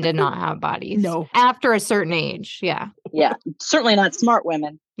women did not have bodies. No. After a certain age. Yeah. Yeah. Certainly not smart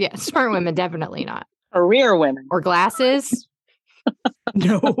women. Yeah. Smart women, definitely not. Career women. Or glasses.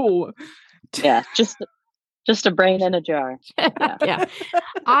 No. Yeah. Just a brain in a jar. Yeah. Yeah.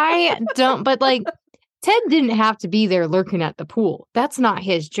 I don't, but like Ted didn't have to be there lurking at the pool. That's not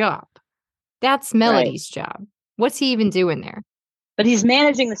his job. That's Melody's job. What's he even doing there? But he's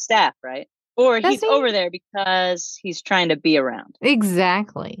managing the staff, right? Or Does he's he? over there because he's trying to be around.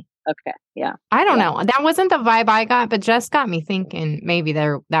 Exactly. Okay. Yeah. I don't know. That wasn't the vibe I got, but Jess got me thinking maybe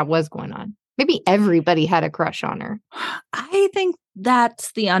that was going on. Maybe everybody had a crush on her. I think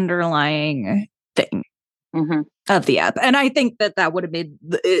that's the underlying thing Mm-hmm. of the app. And I think that would have made,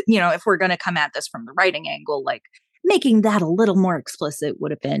 if we're going to come at this from the writing angle, like making that a little more explicit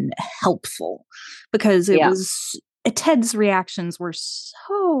would have been helpful because it was Ted's reactions were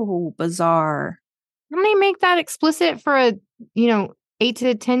so bizarre. Can they make that explicit for a 8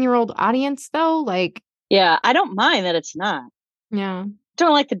 to 10-year-old audience though? Like, yeah, I don't mind that it's not. Yeah.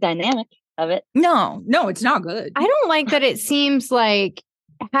 Don't like the dynamic of it. No, it's not good. I don't like that it seems like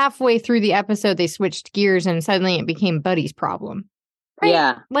halfway through the episode they switched gears and suddenly it became Buddy's problem. Right?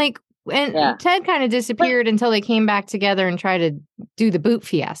 Yeah. Like, and Ted kind of disappeared until they came back together and tried to do the boot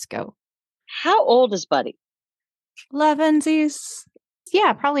fiasco. How old is Buddy? 11sies.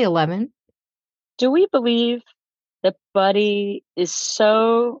 Yeah, probably 11. Do we believe that Buddy is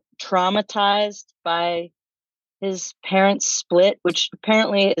so traumatized by his parents' split, which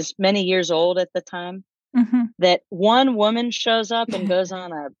apparently is many years old at the time, that one woman shows up and goes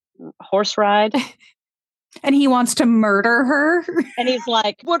on a horse ride? And he wants to murder her? And he's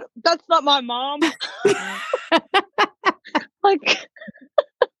like, "What? That's not my mom." Like,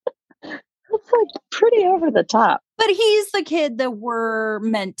 it's like pretty over the top. But he's the kid that we're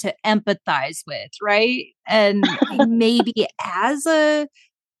meant to empathize with, right? And maybe as a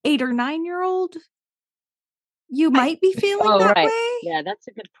 8 or 9-year-old, you might be feeling that way. Yeah, that's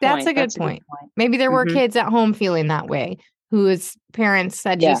a good point. That's a good point. Maybe there were kids at home feeling that way whose parents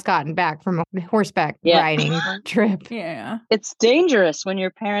had just gotten back from a horseback riding trip. Yeah. It's dangerous when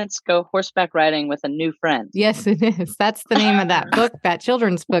your parents go horseback riding with a new friend. Yes, it is. That's the name of that book, that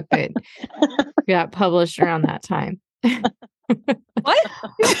children's book that got published around that time. What?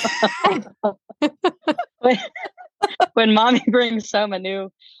 when mommy brings home a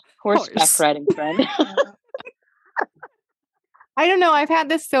new horseback riding friend. I don't know. I've had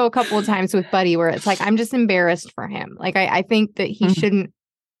this though a couple of times with Buddy where it's like, I'm just embarrassed for him. Like, I think that he shouldn't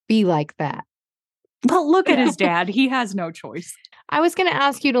be like that. Well, look at his dad. He has no choice. I was going to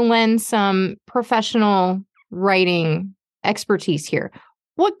ask you to lend some professional writing expertise here.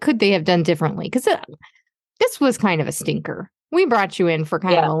 What could they have done differently? Because this was kind of a stinker. We brought you in for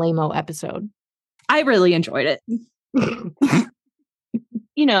kind of a lame-o episode. I really enjoyed it.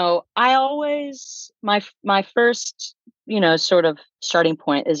 I always, my first, sort of starting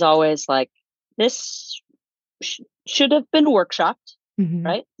point is always like, this should have been workshopped,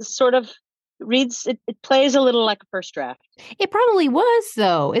 right? This sort of reads, it plays a little like a first draft. It probably was,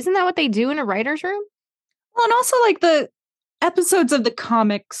 though. Isn't that what they do in a writer's room? Well, and also like the episodes of the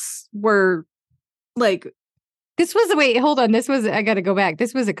comics were like... This was, wait, hold on. I got to go back.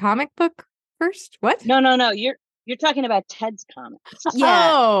 This was a comic book first? What? No. You're talking about Ted's comics. Yeah.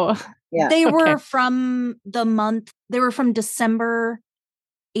 Oh. Yeah. They were from December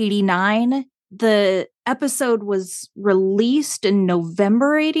 89. The episode was released in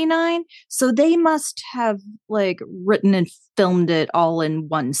November 89. So they must have like written and filmed it all in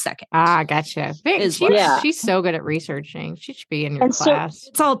 1 second. Ah, gotcha. She's so good at researching. She should be in your class.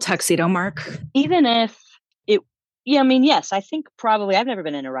 It's all tuxedo mark. Even if yes, I think probably I've never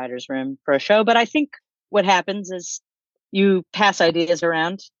been in a writer's room for a show, but I think what happens is you pass ideas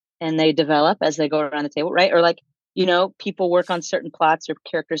around and they develop as they go around the table, right? Or like, people work on certain plots or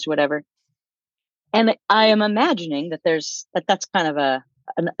characters, whatever. And I am imagining that that's kind of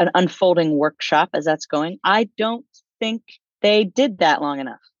an unfolding workshop as that's going. I don't think they did that long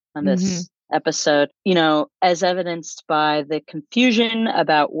enough on this episode, as evidenced by the confusion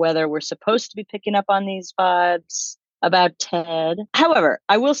about whether we're supposed to be picking up on these vibes about Ted. However,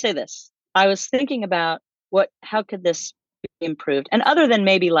 I will say this. I was thinking about how could this be improved? And other than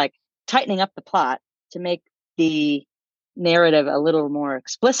maybe like tightening up the plot to make the narrative a little more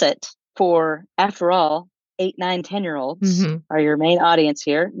explicit for, after all, 8, 9, 10-year-olds are your main audience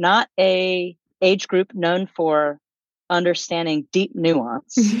here, not a age group known for understanding deep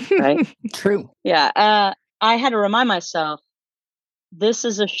nuance, right? True. Yeah. I had to remind myself, this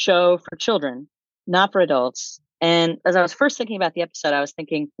is a show for children, not for adults. And as I was first thinking about the episode, I was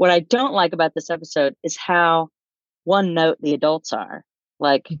thinking, what I don't like about this episode is how one note the adults are.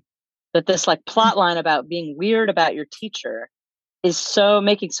 Like, that this like plot line about being weird about your teacher is so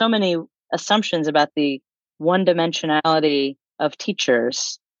making so many assumptions about the one dimensionality of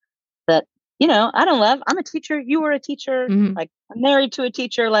teachers that, I don't love. I'm a teacher. You were a teacher. Like, I'm married to a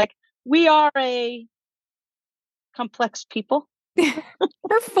teacher. Like, we are a complex people.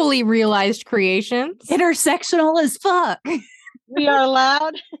 We're fully realized creations. Intersectional as fuck. We are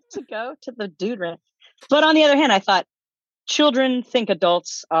allowed to go to the dude ranch. But on the other hand, I thought children think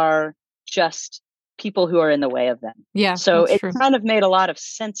adults are just people who are in the way of them. Yeah. So it true. kind of made a lot of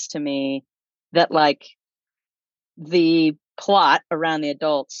sense to me that like the plot around the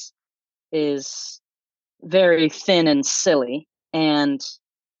adults is very thin and silly, and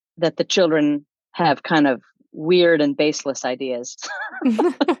that the children have kind of weird and baseless ideas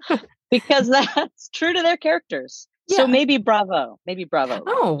because that's true to their characters. Yeah. So maybe bravo.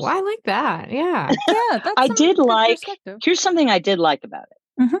 Oh, I like that. Yeah. Yeah. That's I did like, here's something I did like about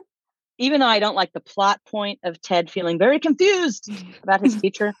it. Mm-hmm. Even though I don't like the plot point of Ted feeling very confused about his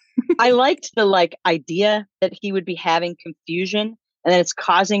teacher, I liked the like idea that he would be having confusion and that it's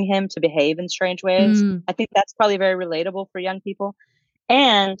causing him to behave in strange ways. I think that's probably very relatable for young people.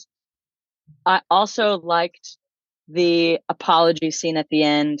 And I also liked the apology scene at the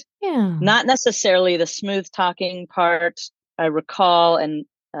end. Yeah. Not necessarily the smooth talking part. I recall, and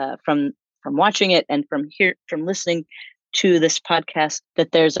from watching it and from listening to this podcast,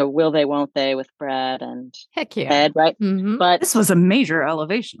 that there's a will they won't they with Brad and heck yeah, Ed, right? Mm-hmm. But this was a major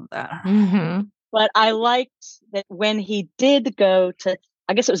elevation of that. Mm-hmm. But I liked that when he did go to,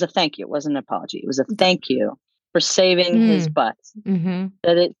 I guess it was a thank you. It wasn't an apology. It was a thank you for saving his butt. Mm-hmm.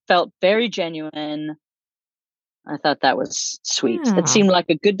 That it felt very genuine. I thought that was sweet. Yeah. It seemed like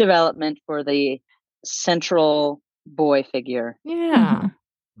a good development for the central boy figure. Yeah.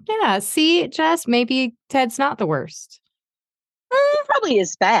 Yeah. See, Jess, maybe Ted's not the worst. He probably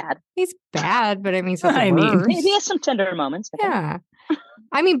is bad. He's bad, but I mean, he's not the worst. He has some tender moments. Yeah.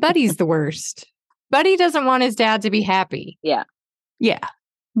 I mean, Buddy's the worst. Buddy doesn't want his dad to be happy. Yeah. Yeah.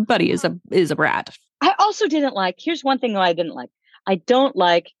 Buddy is a brat. I also didn't like, here's one thing that I didn't like. I don't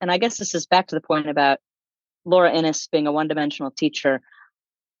like, and I guess this is back to the point about Laura Innes being a one-dimensional teacher,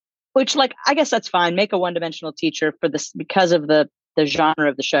 which, like, I guess that's fine. Make a one-dimensional teacher for this because of the genre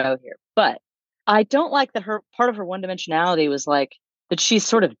of the show here. But I don't like that her part of her one-dimensionality was like that she's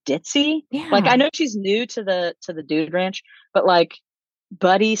sort of ditzy. Yeah. Like, I know she's new to the dude ranch, but like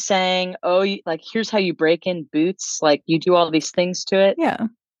Buddy saying, "Oh, like here's how you break in boots. Like you do all these things to it." Yeah.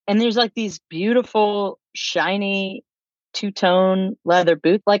 And there's like these beautiful, shiny, two-tone leather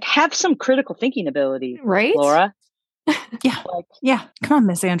boots. Like, have some critical thinking ability, right, Laura? Yeah. Like, yeah. Come on,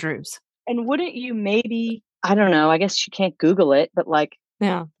 Miss Andrews. And wouldn't you maybe, I don't know, I guess you can't Google it, but like,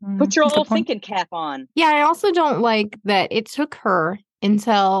 yeah, put your old thinking cap on. Yeah, I also don't like that it took her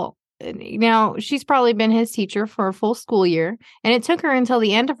until, she's probably been his teacher for a full school year, and it took her until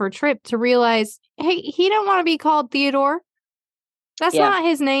the end of her trip to realize, hey, he don't want to be called Theodore. That's not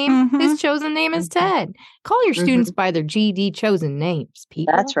his name. Mm-hmm. His chosen name is Ted. Call your students by their GD chosen names,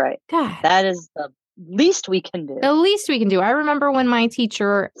 people. That's right. God. That is the least we can do. The least we can do. I remember when my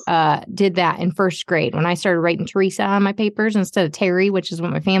teacher did that in first grade, when I started writing Teresa on my papers instead of Terry, which is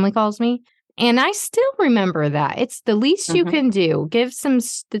what my family calls me. And I still remember that. It's the least you can do. Give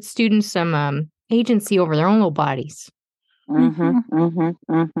the students some agency over their own little bodies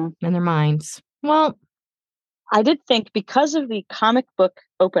and their minds. Well, I did think, because of the comic book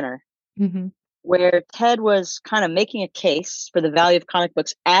opener, where Ted was kind of making a case for the value of comic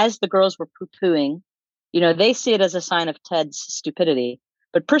books as the girls were poo-pooing, they see it as a sign of Ted's stupidity.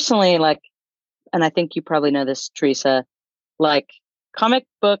 But personally, like, and I think you probably know this, Teresa, like, comic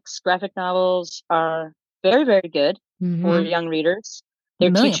books, graphic novels are very, very good for young readers.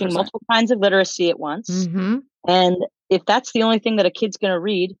 They're teaching multiple kinds of literacy at once. And if that's the only thing that a kid's going to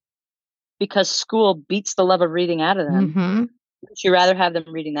read, because school beats the love of reading out of them, would you rather have them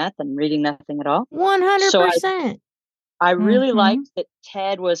reading that than reading nothing at all? 100%. So I really liked that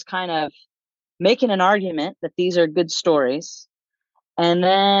Ted was kind of making an argument that these are good stories. And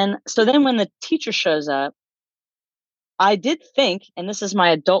then when the teacher shows up, I did think, and this is my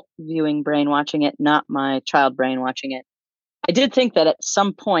adult viewing brain watching it, not my child brain watching it, I did think that at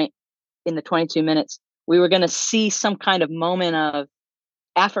some point in the 22 minutes, we were going to see some kind of moment of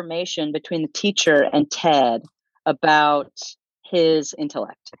affirmation between the teacher and Ted about his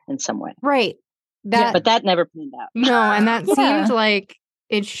intellect in some way. Right. But that never panned out. No, and that seemed like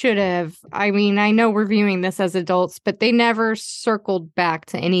it should have. I mean, I know we're viewing this as adults, but they never circled back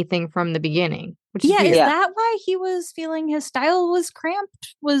to anything from the beginning. Which is Is weird. that why he was feeling his style was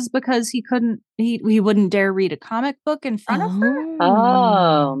cramped? Was because he wouldn't dare read a comic book in front of her?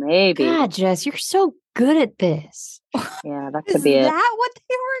 Oh, maybe. God, Jess, you're so good at this. Yeah, that Is could be it. that what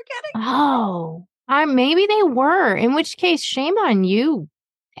they were getting? Oh, maybe they were. In which case, shame on you,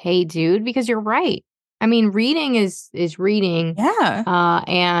 hey dude, because you're right. I mean, reading is reading. Yeah.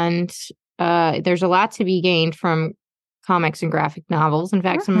 And there's a lot to be gained from comics and graphic novels. In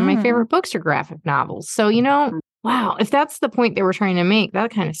fact, some of my favorite books are graphic novels. So, wow, if that's the point they were trying to make, that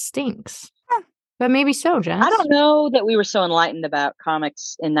kind of stinks. But maybe so, Jess. I don't know that we were so enlightened about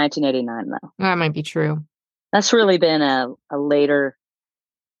comics in 1989, though. That might be true. That's really been a later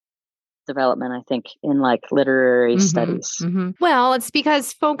development, I think, in like literary studies. Mm-hmm. Well, it's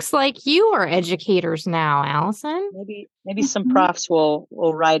because folks like you are educators now, Allison. Maybe some profs will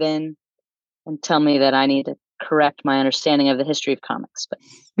write in and tell me that I need to correct my understanding of the history of comics. But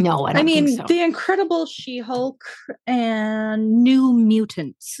no, I don't think so. The Incredible She-Hulk and New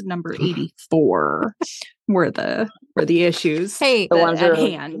Mutants number 84 were the issues. Hey, the ones at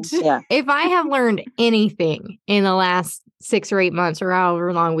really, hand. Yeah. If I have learned anything in the last 6 or 8 months or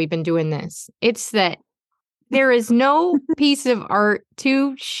however long we've been doing this, it's that there is no piece of art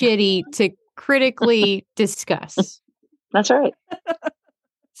too shitty to critically discuss. That's right.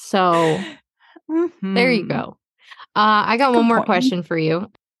 So there you go. I got one more question for you.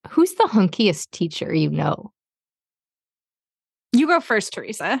 Who's the hunkiest teacher you know? You go first,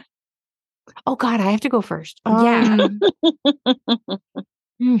 Teresa. Oh, God, I have to go first. Yeah.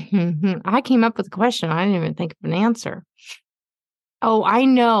 I came up with a question. I didn't even think of an answer. Oh, I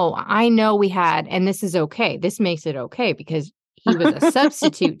know we had, and this is okay. This makes it okay because he was a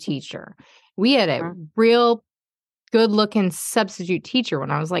substitute teacher. We had a real good-looking substitute teacher when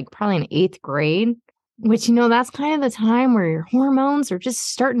I was like probably in 8th grade, which, that's kind of the time where your hormones are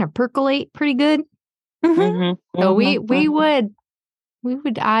just starting to percolate pretty good. So we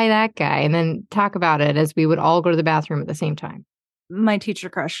would eye that guy and then talk about it as we would all go to the bathroom at the same time. My teacher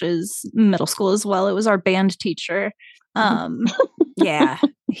crush is middle school as well. It was our band teacher. Yeah,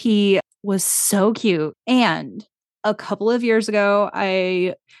 he was so cute. And a couple of years ago,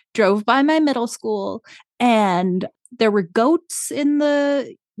 I drove by my middle school and there were goats in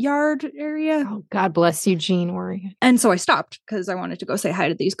the yard area. Oh, God bless Eugene, Oregon. And so I stopped because I wanted to go say hi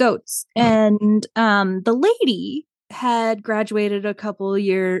to these goats. And the lady had graduated a couple of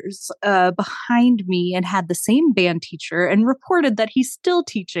years behind me and had the same band teacher and reported that he's still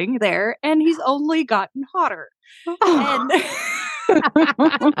teaching there and he's only gotten hotter. And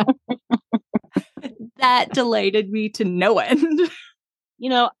that delighted me to no end.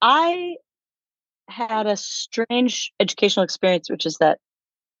 I had a strange educational experience, which is that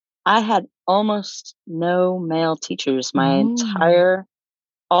I had almost no male teachers my entire,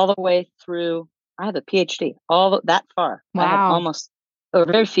 all the way through. I have a PhD, all that far. Wow. I had almost, or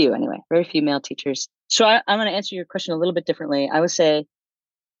very few anyway, very few male teachers. So I'm going to answer your question a little bit differently. I would say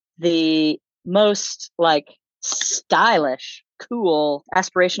the most like stylish, cool,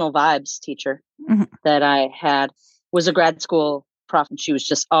 aspirational vibes teacher that I had was a grad school prof, and she was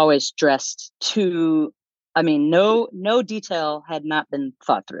just always dressed to, no detail had not been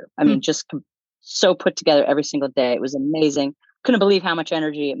thought through. Just so put together every single day. It was amazing. Couldn't believe how much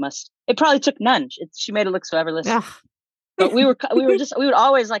energy it probably took none. She made it look so effortless. But we would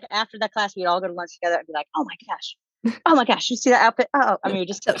always, like, after that class, we'd all go to lunch together and be like, oh my gosh, you see that outfit? Oh, we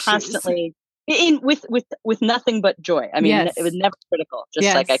just constantly with nothing but joy. It was never critical.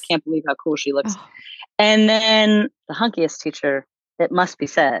 Just like, I can't believe how cool she looks. And then the hunkiest teacher, it must be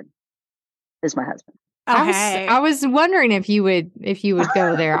said, is my husband. I was wondering if you would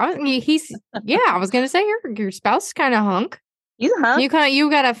go there. I was going to say your spouse is kind of hunk. He's a hunk. You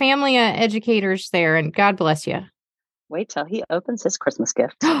got a family of educators there, and God bless you. Wait till he opens his Christmas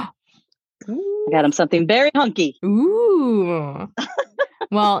gift. I got him something very hunky. Ooh.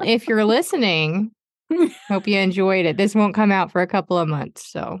 Well, if you're listening, hope you enjoyed it. This won't come out for a couple of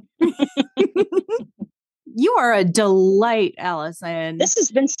months, so. You are a delight, Allison. This has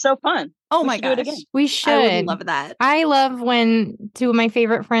been so fun. Oh my gosh. We should. I would love that. I love when two of my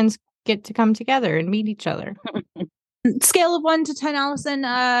favorite friends get to come together and meet each other. Scale of 1 to 10, Allison.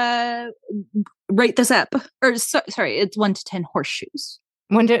 Rate this up. Or sorry, it's 1 to 10 horseshoes.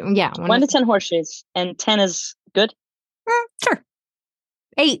 1 to 10 horseshoes, and 10 is good. Sure.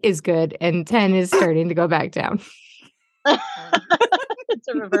 8 is good, and 10 is starting to go back down. It's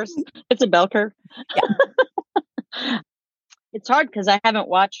a reverse. It's a bell curve. Yeah. It's hard because I haven't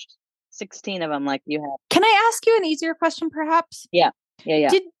watched 16 of them like you have. Can I ask you an easier question, perhaps? Yeah. Yeah.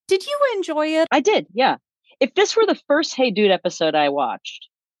 Did you enjoy it? I did. Yeah. If this were the first Hey Dude episode I watched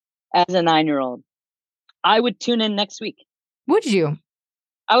as a 9-year-old, I would tune in next week. Would you?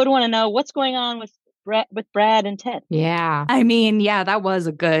 I would want to know what's going on with Brad and Ted. Yeah. I mean, yeah, that was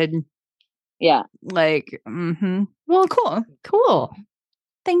a good, Yeah. like, well, Cool.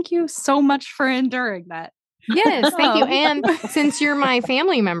 Thank you so much for enduring that. Yes, thank you. And since you're my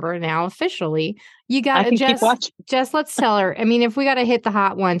family member now, officially, you got to keep watching. Just let's tell her. I mean, if we got to hit the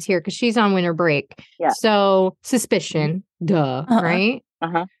hot ones here, because she's on winter break. Yeah. So suspicion, right?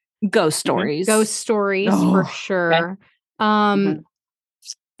 Uh-huh. Ghost stories. Ghost stories for sure. Okay.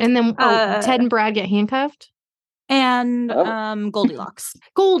 And then Ted and Brad get handcuffed. And Goldilocks.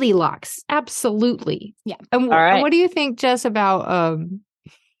 Goldilocks, absolutely. Yeah. And All right. what do you think, Jess, about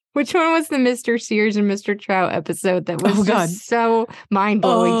which one was the Mr. Sears and Mr. Trout episode that was just so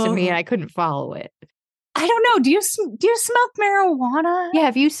mind-blowing to me and I couldn't follow it? I don't know. Do you smoke marijuana? Yeah,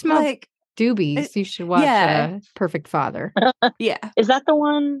 if you smoke doobies, you should watch Perfect Father. Yeah. Is that the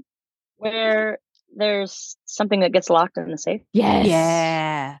one where there's something that gets locked in the safe? Yes.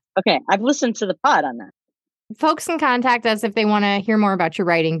 Yeah. Okay, I've listened to the pod on that. Folks can contact us if they want to hear more about your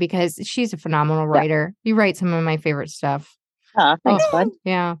writing because she's a phenomenal writer. You write some of my favorite stuff. Thanks, bud.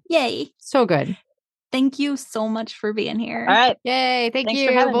 Yeah. Yay. So good. Thank you so much for being here. All right. Yay. Thanks you,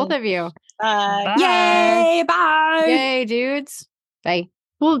 for having both me. of you. Bye. Yay. Bye. Yay, dudes. Bye.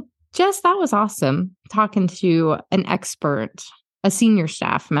 Well, Jess, that was awesome talking to an expert, a senior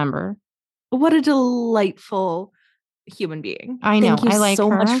staff member. What a delightful human being. I know. Thank you I like so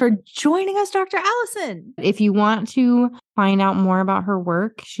her. much for joining us, Dr. Allison. If you want to find out more about her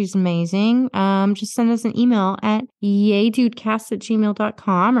work, she's amazing. Just send us an email at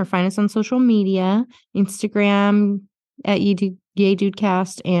yaydudecast@gmail.com or find us on social media, Instagram at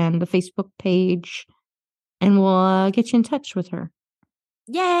yaydudecast and the Facebook page, and we'll get you in touch with her.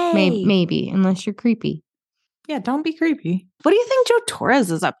 Yay. Maybe, unless you're creepy. Yeah, don't be creepy. What do you think Joe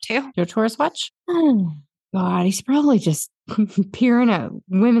Torres is up to? Joe Torres watch? Oh, God, he's probably just peering at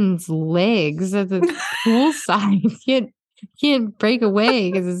women's legs at the poolside. He can't break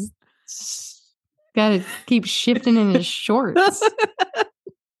away because he's got to keep shifting in his shorts.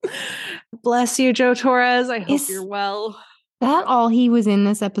 Bless you, Joe Torres. I hope you're well. That all he was in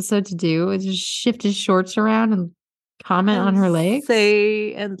this episode to do was just shift his shorts around and comment on her legs?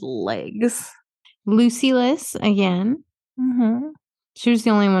 And legs. Lucy-less again. Mm-hmm. She was the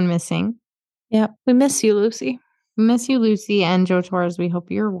only one missing. Yep. We miss you, Lucy. We miss you, Lucy, and Joe Torres. We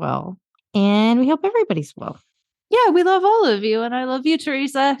hope you're well. And we hope everybody's well. Yeah, we love all of you. And I love you,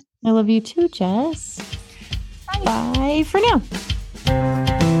 Teresa. I love you too, Jess. Bye. Bye for now.